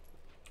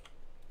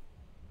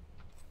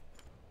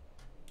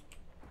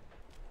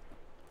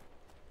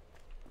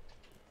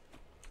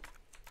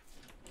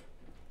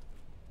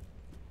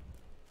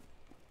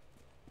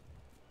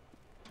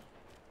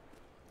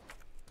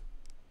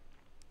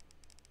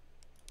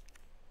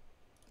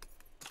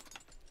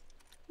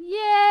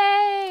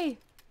 Yay!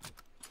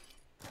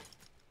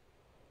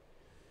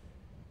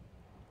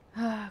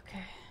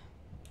 Okay.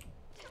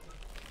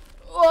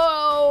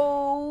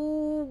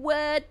 Whoa!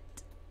 What?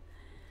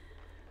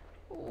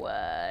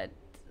 What?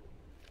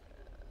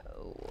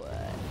 What?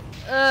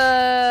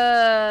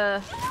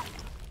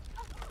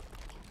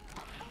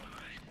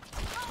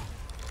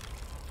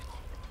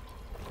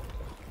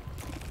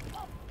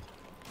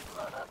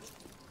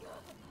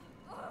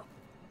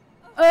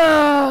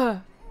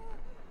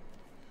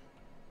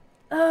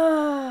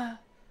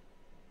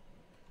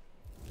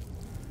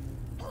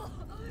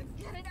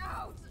 Get it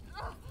out!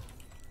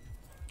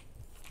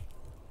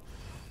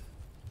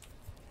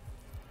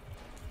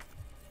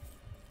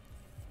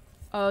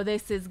 Oh,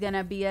 this is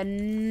gonna be a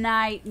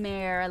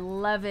nightmare. I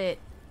love it.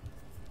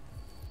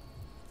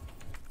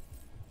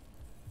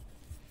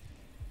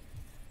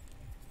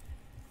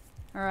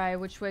 Alright,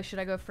 which way should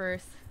I go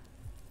first?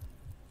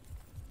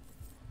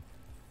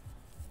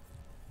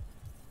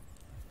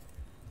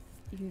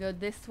 You can go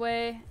this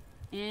way,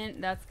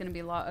 and that's gonna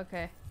be locked.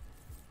 Okay.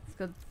 Let's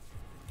go.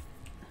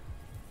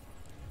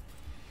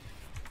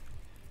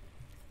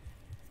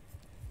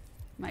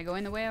 Am I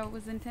going the way I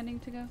was intending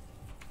to go?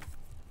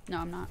 No,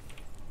 I'm not.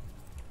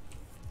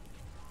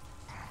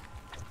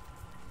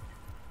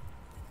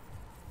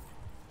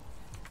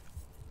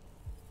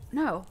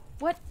 No.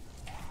 What?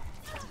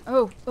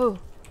 Oh, oh.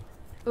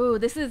 Oh,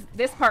 this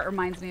part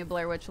reminds me of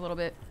Blair Witch a little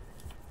bit.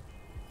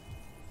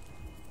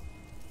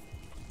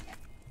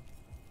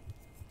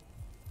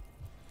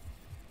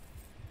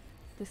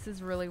 This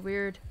is really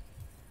weird.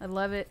 I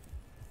love it.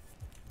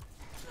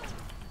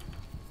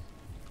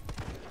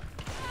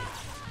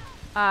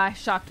 I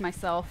shocked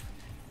myself.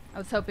 I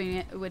was hoping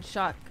it would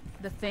shock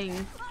the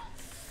thing.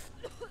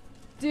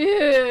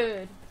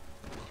 Dude!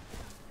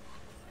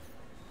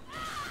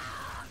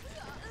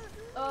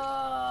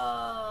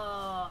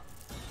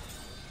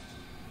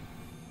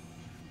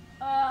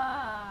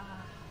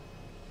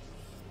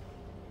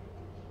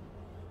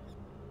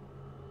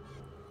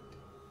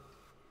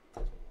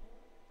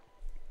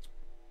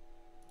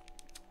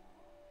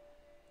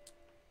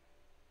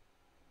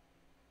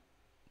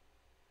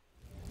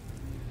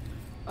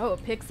 Oh,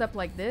 it picks up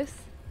like this?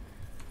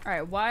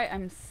 Alright, why?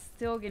 I'm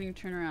still getting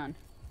turned around.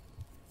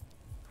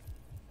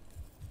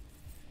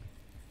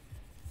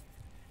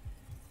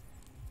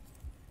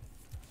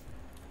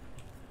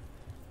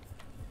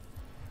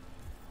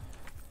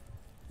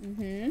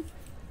 Mm-hmm.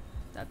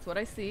 That's what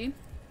I see.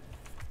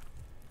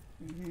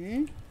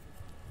 Mm-hmm.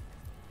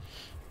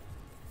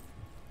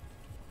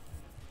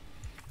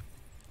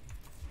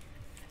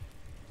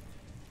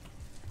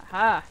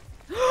 Aha.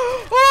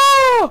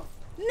 Oh!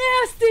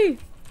 Nasty!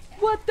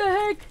 What the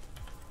heck?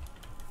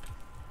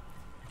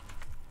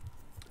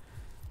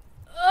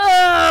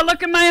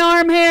 Look at my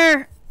arm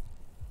hair!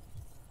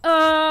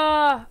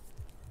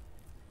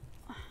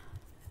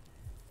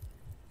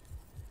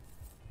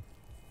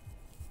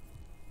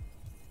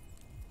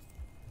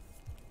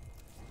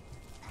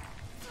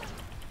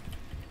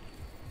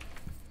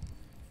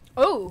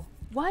 Oh,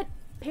 what?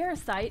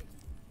 Parasite?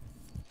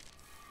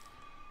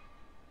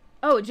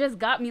 Oh, it just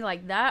got me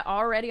like that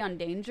already on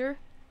danger?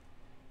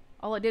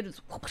 All it did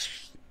was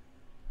whoosh.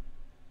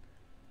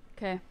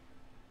 Okay.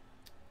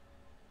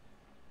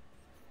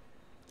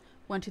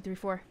 1, 2, 3,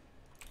 4.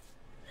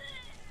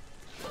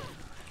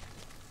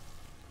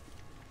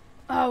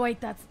 Oh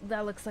wait, that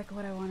looks like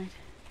what I wanted.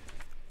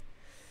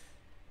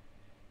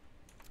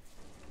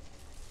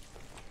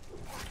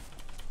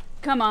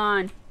 Come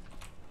on.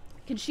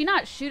 Can she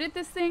not shoot at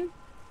this thing?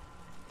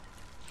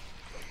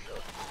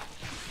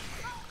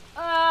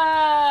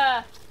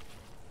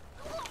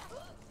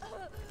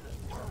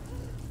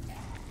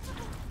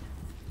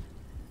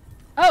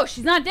 Oh,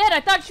 she's not dead.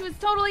 I thought she was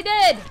totally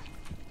dead.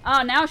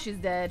 Oh, now she's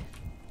dead.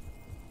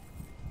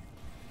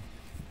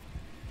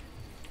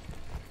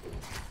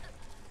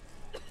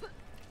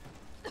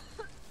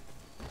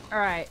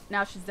 Alright,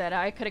 now she's dead.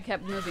 I could have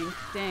kept moving.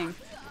 Dang.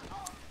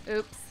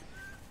 Oops.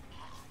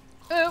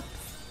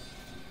 Oops.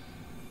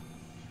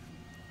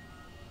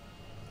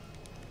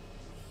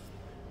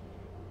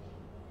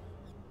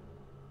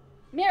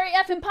 Mary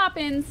F. and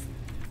Poppins,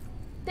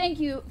 thank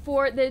you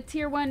for the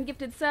tier 1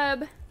 gifted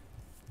sub.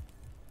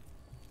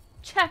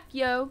 Check,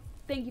 yo.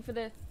 Thank you for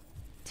the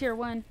tier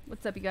 1.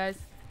 What's up, you guys?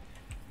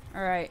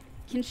 Alright.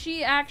 Can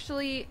she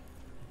actually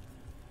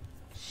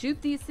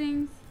shoot these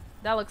things?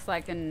 That looks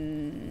like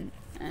an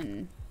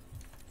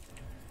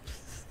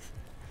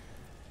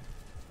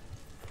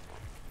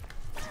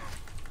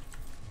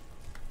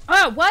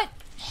Oh, what?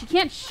 She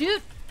can't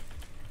shoot?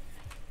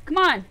 Come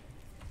on.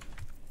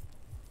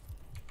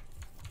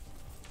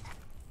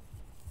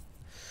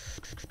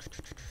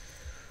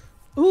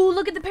 Ooh,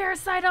 look at the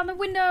parasite on the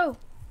window.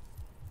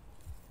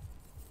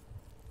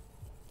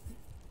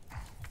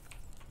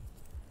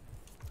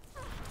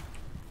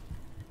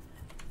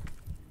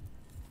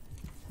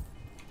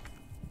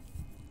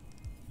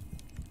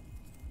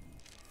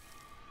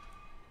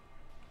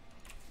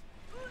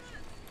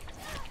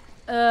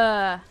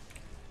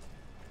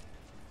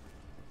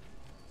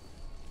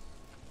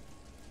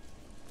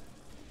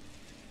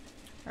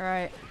 All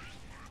right.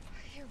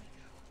 Here we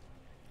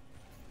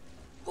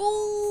go.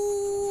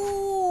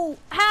 Ooh!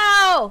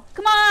 How?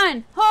 Come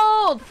on!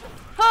 Hold!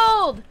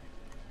 Hold!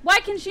 Why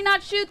can she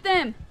not shoot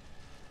them?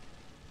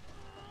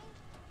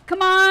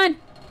 Come on!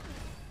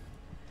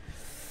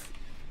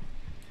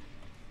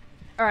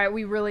 Alright,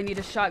 we really need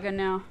a shotgun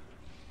now.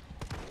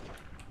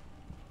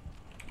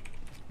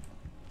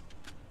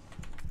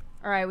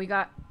 Alright, we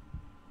got...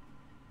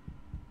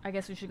 I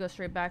guess we should go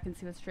straight back and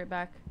see what's straight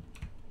back.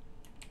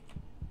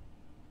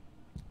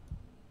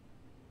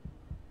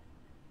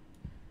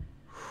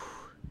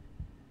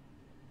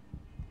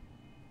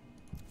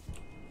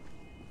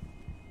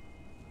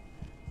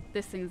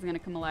 This thing's gonna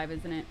come alive,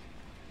 isn't it?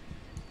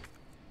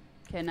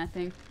 Okay,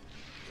 nothing.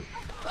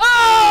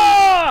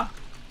 Oh!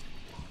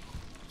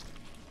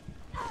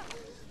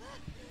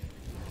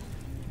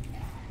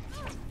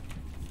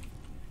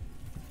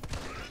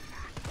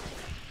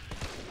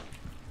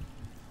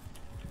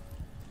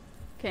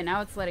 Okay,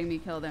 now it's letting me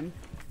kill them.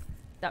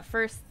 That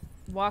first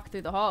walk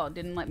through the hall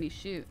didn't let me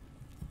shoot.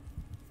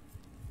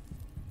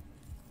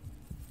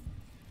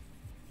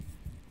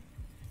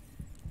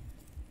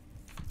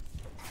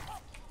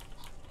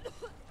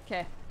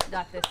 Okay,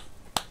 got this.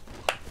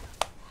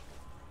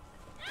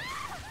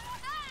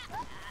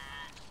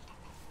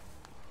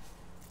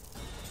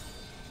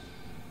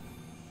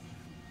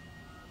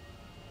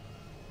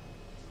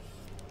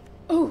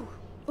 Ooh,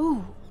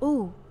 ooh,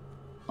 ooh.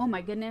 Oh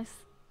my goodness.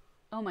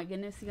 Oh my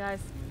goodness, you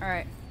guys. All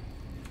right.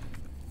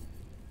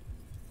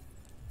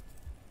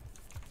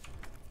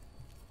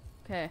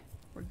 Okay,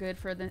 we're good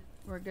for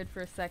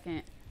a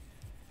second.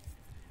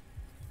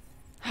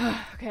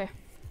 Okay.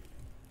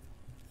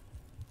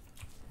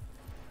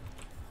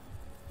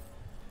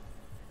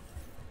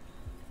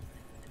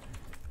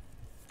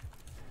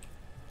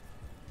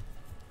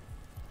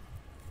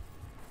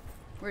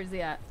 Where's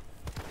he at?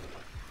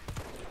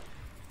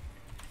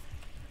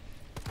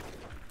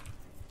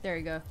 There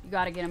you go. You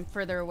gotta get him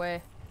further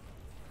away.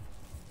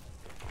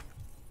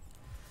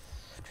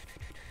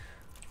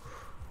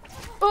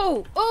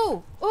 Oh,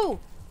 oh, oh,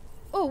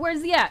 oh,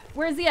 where's he at?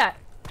 Where's he at?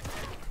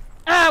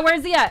 Ah,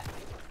 where's he at?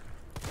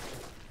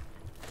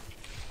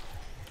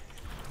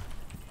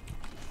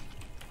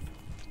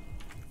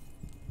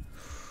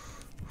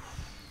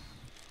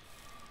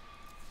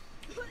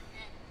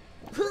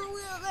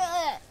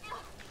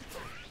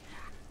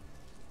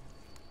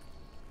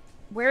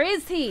 Where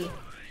is he?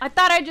 I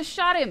thought I just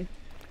shot him.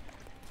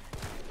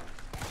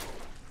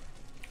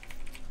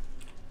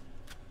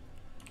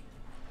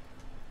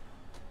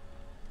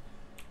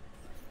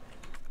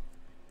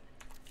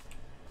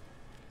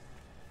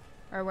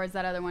 Or where's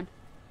that other one?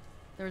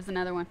 There was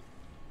another one.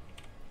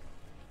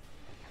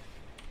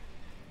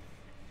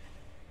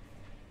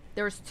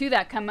 There was two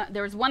that come up.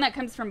 There was one that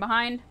comes from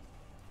behind.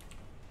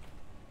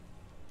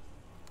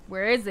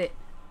 Where is it?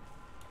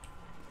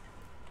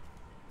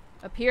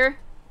 Up here?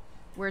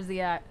 Where's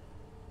he at?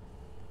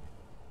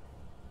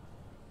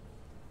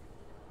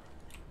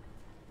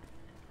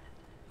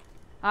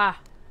 Ah.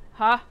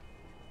 Huh?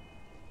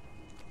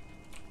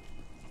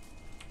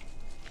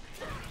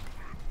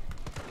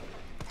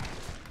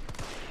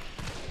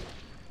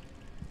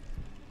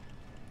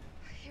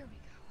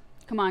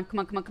 Come on, come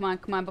on, come on, come on,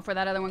 come on, before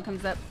that other one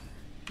comes up.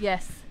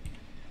 Yes.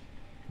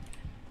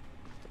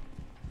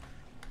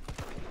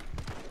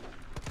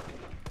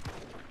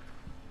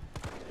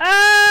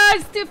 Ah,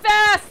 it's too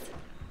fast!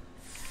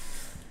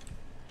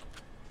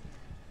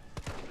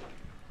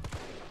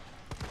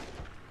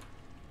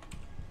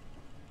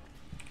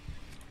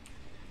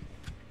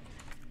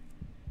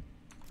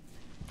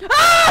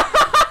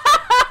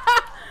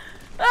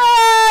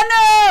 Ah,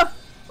 no!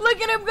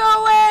 Look at him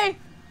go away!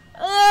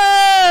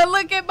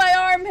 Look at my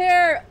arm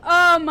hair!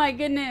 Oh my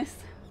goodness.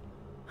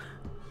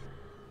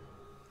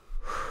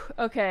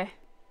 Okay.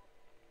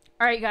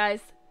 Alright,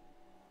 guys.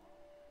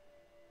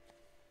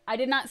 I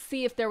did not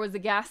see if there was a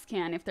gas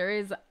can. If there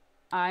is,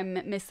 I'm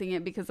missing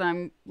it because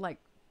I'm like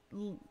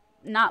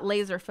not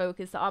laser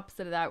focused. The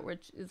opposite of that,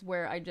 which is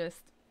where I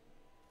just,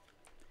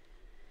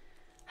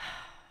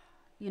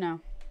 you know,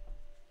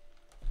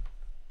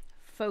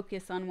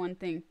 focus on one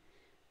thing.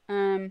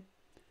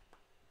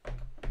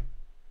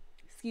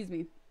 Excuse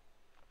me.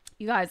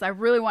 You guys, I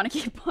really want to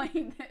keep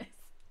playing this.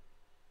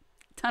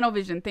 Tunnel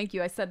vision. Thank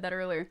you. I said that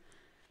earlier.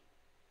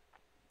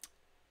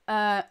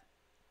 That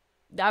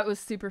was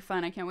super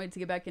fun. I can't wait to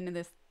get back into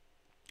this.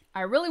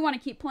 I really want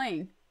to keep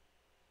playing.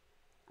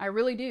 I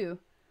really do.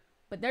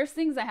 But there's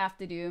things I have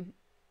to do.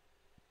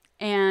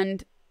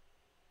 And,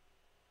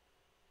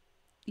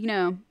 you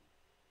know,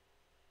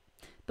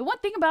 the one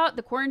thing about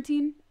the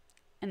quarantine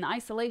and the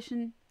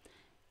isolation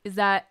is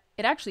that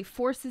it actually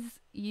forces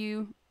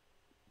you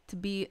to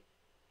be,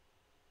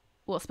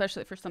 well,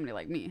 especially for somebody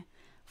like me,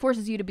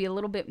 forces you to be a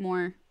little bit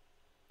more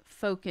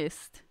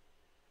focused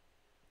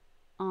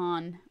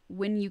on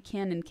when you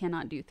can and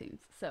cannot do things.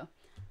 So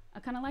I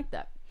kind of like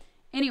that.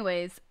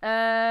 Anyways,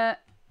 I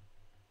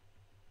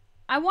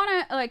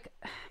want to, like,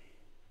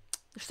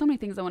 there's so many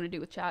things I want to do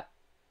with chat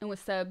and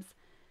with subs.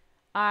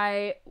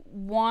 I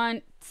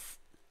want,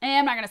 and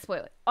I'm not going to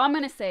spoil it. All I'm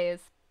going to say is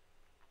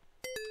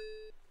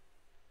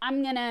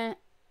I'm going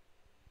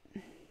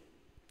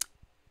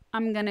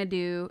to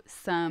do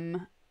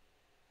some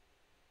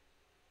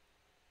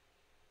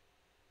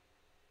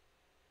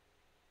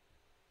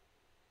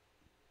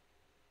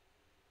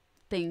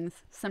things,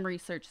 some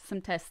research,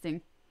 some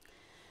testing,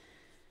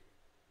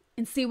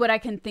 and see what I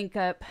can think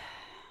up.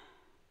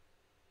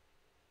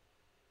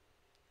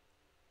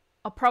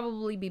 I'll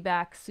probably be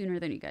back sooner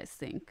than you guys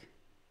think.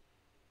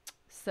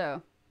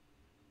 So,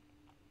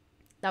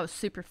 that was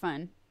super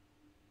fun.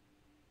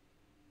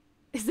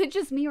 Is it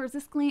just me, or is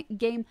this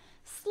game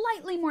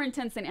slightly more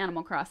intense than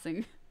Animal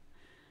Crossing?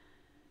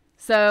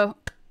 So,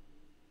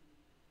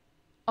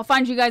 I'll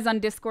find you guys on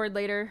Discord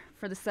later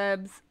for the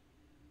subs.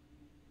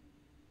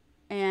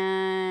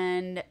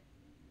 And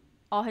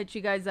I'll hit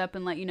you guys up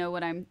and let you know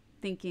what I'm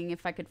thinking,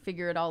 if I could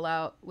figure it all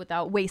out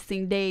without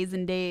wasting days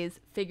and days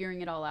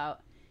figuring it all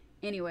out.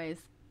 Anyways,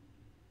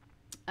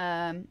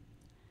 that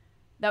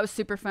was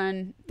super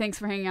fun. Thanks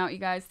for hanging out, you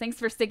guys. Thanks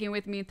for sticking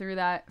with me through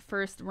that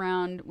first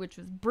round, which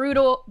was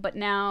brutal. But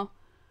now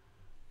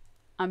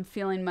I'm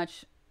feeling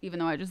much, even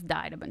though I just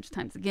died a bunch of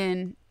times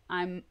again,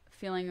 I'm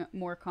feeling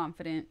more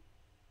confident.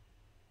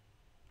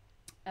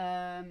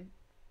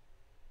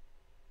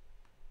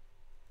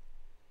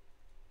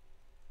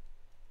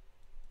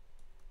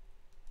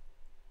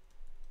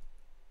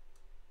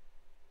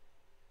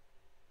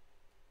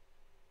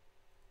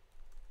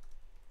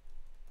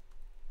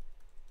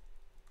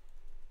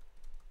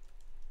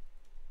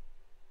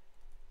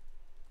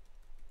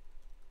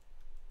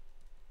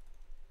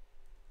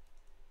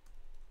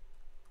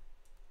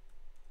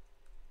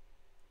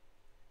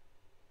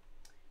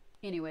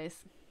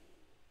 Anyways.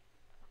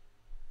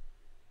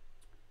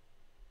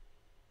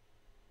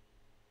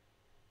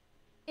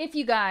 If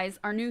you guys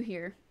are new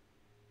here,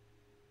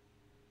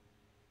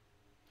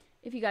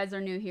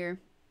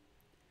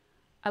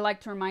 I like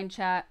to remind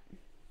chat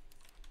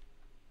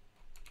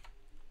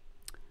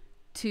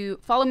to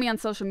follow me on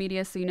social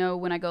media so you know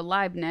when I go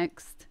live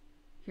next.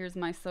 Here's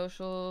my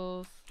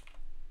socials.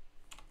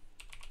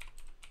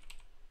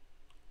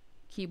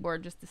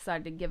 Keyboard just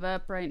decided to give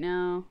up right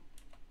now.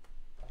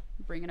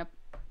 Bring it up.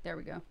 There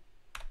we go.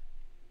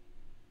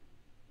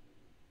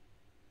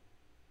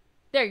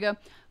 There you go.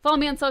 Follow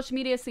me on social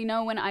media so you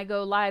know when I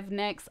go live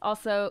next.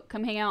 Also,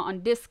 come hang out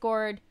on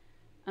Discord,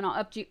 and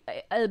I'll update you.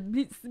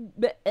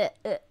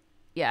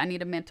 Yeah, I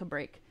need a mental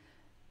break.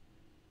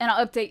 And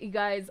I'll update you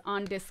guys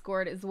on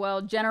Discord as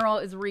well. General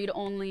is read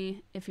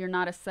only if you're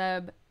not a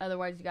sub.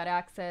 Otherwise, you got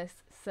access.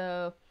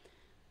 So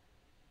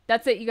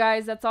that's it, you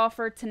guys. That's all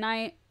for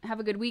tonight. Have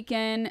a good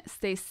weekend.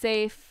 Stay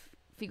safe.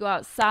 If you go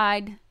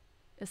outside,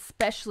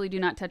 especially do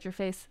not touch your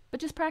face, but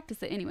just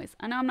practice it anyways.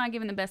 I know I'm not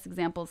giving the best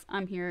examples.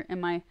 I'm here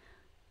in my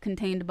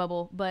contained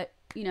bubble, but,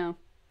 you know,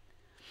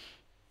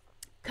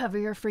 cover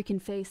your freaking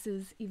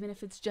faces, even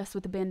if it's just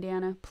with a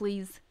bandana,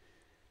 please.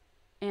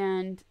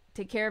 And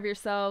take care of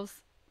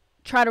yourselves.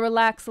 Try to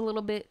relax a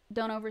little bit.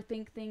 Don't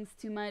overthink things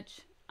too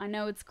much. I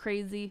know it's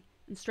crazy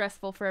and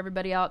stressful for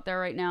everybody out there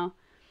right now,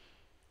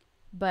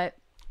 but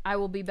I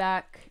will be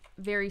back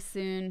very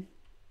soon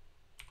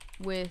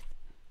with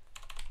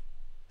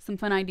some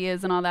fun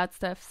ideas and all that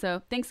stuff.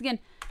 So thanks again.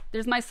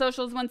 There's my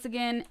socials once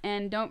again.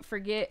 And don't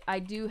forget, I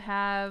do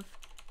have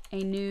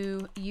a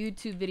new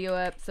YouTube video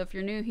up. So if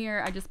you're new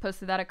here, I just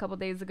posted that a couple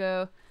days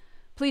ago.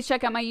 Please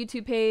check out my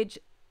YouTube page.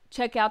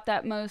 Check out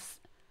that most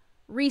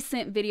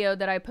recent video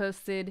that I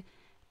posted.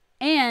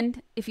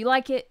 And if you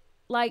like it,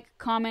 like,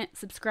 comment,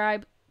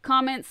 subscribe.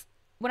 Comments,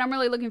 what I'm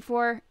really looking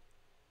for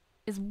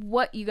is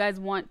what you guys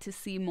want to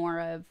see more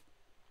of,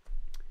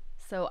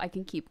 so I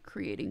can keep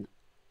creating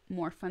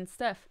more fun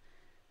stuff.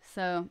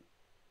 So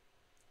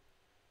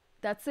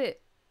that's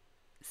it.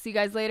 See you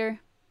guys later.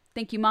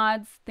 Thank you,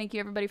 mods. Thank you,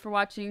 everybody, for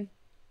watching.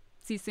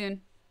 See you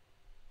soon.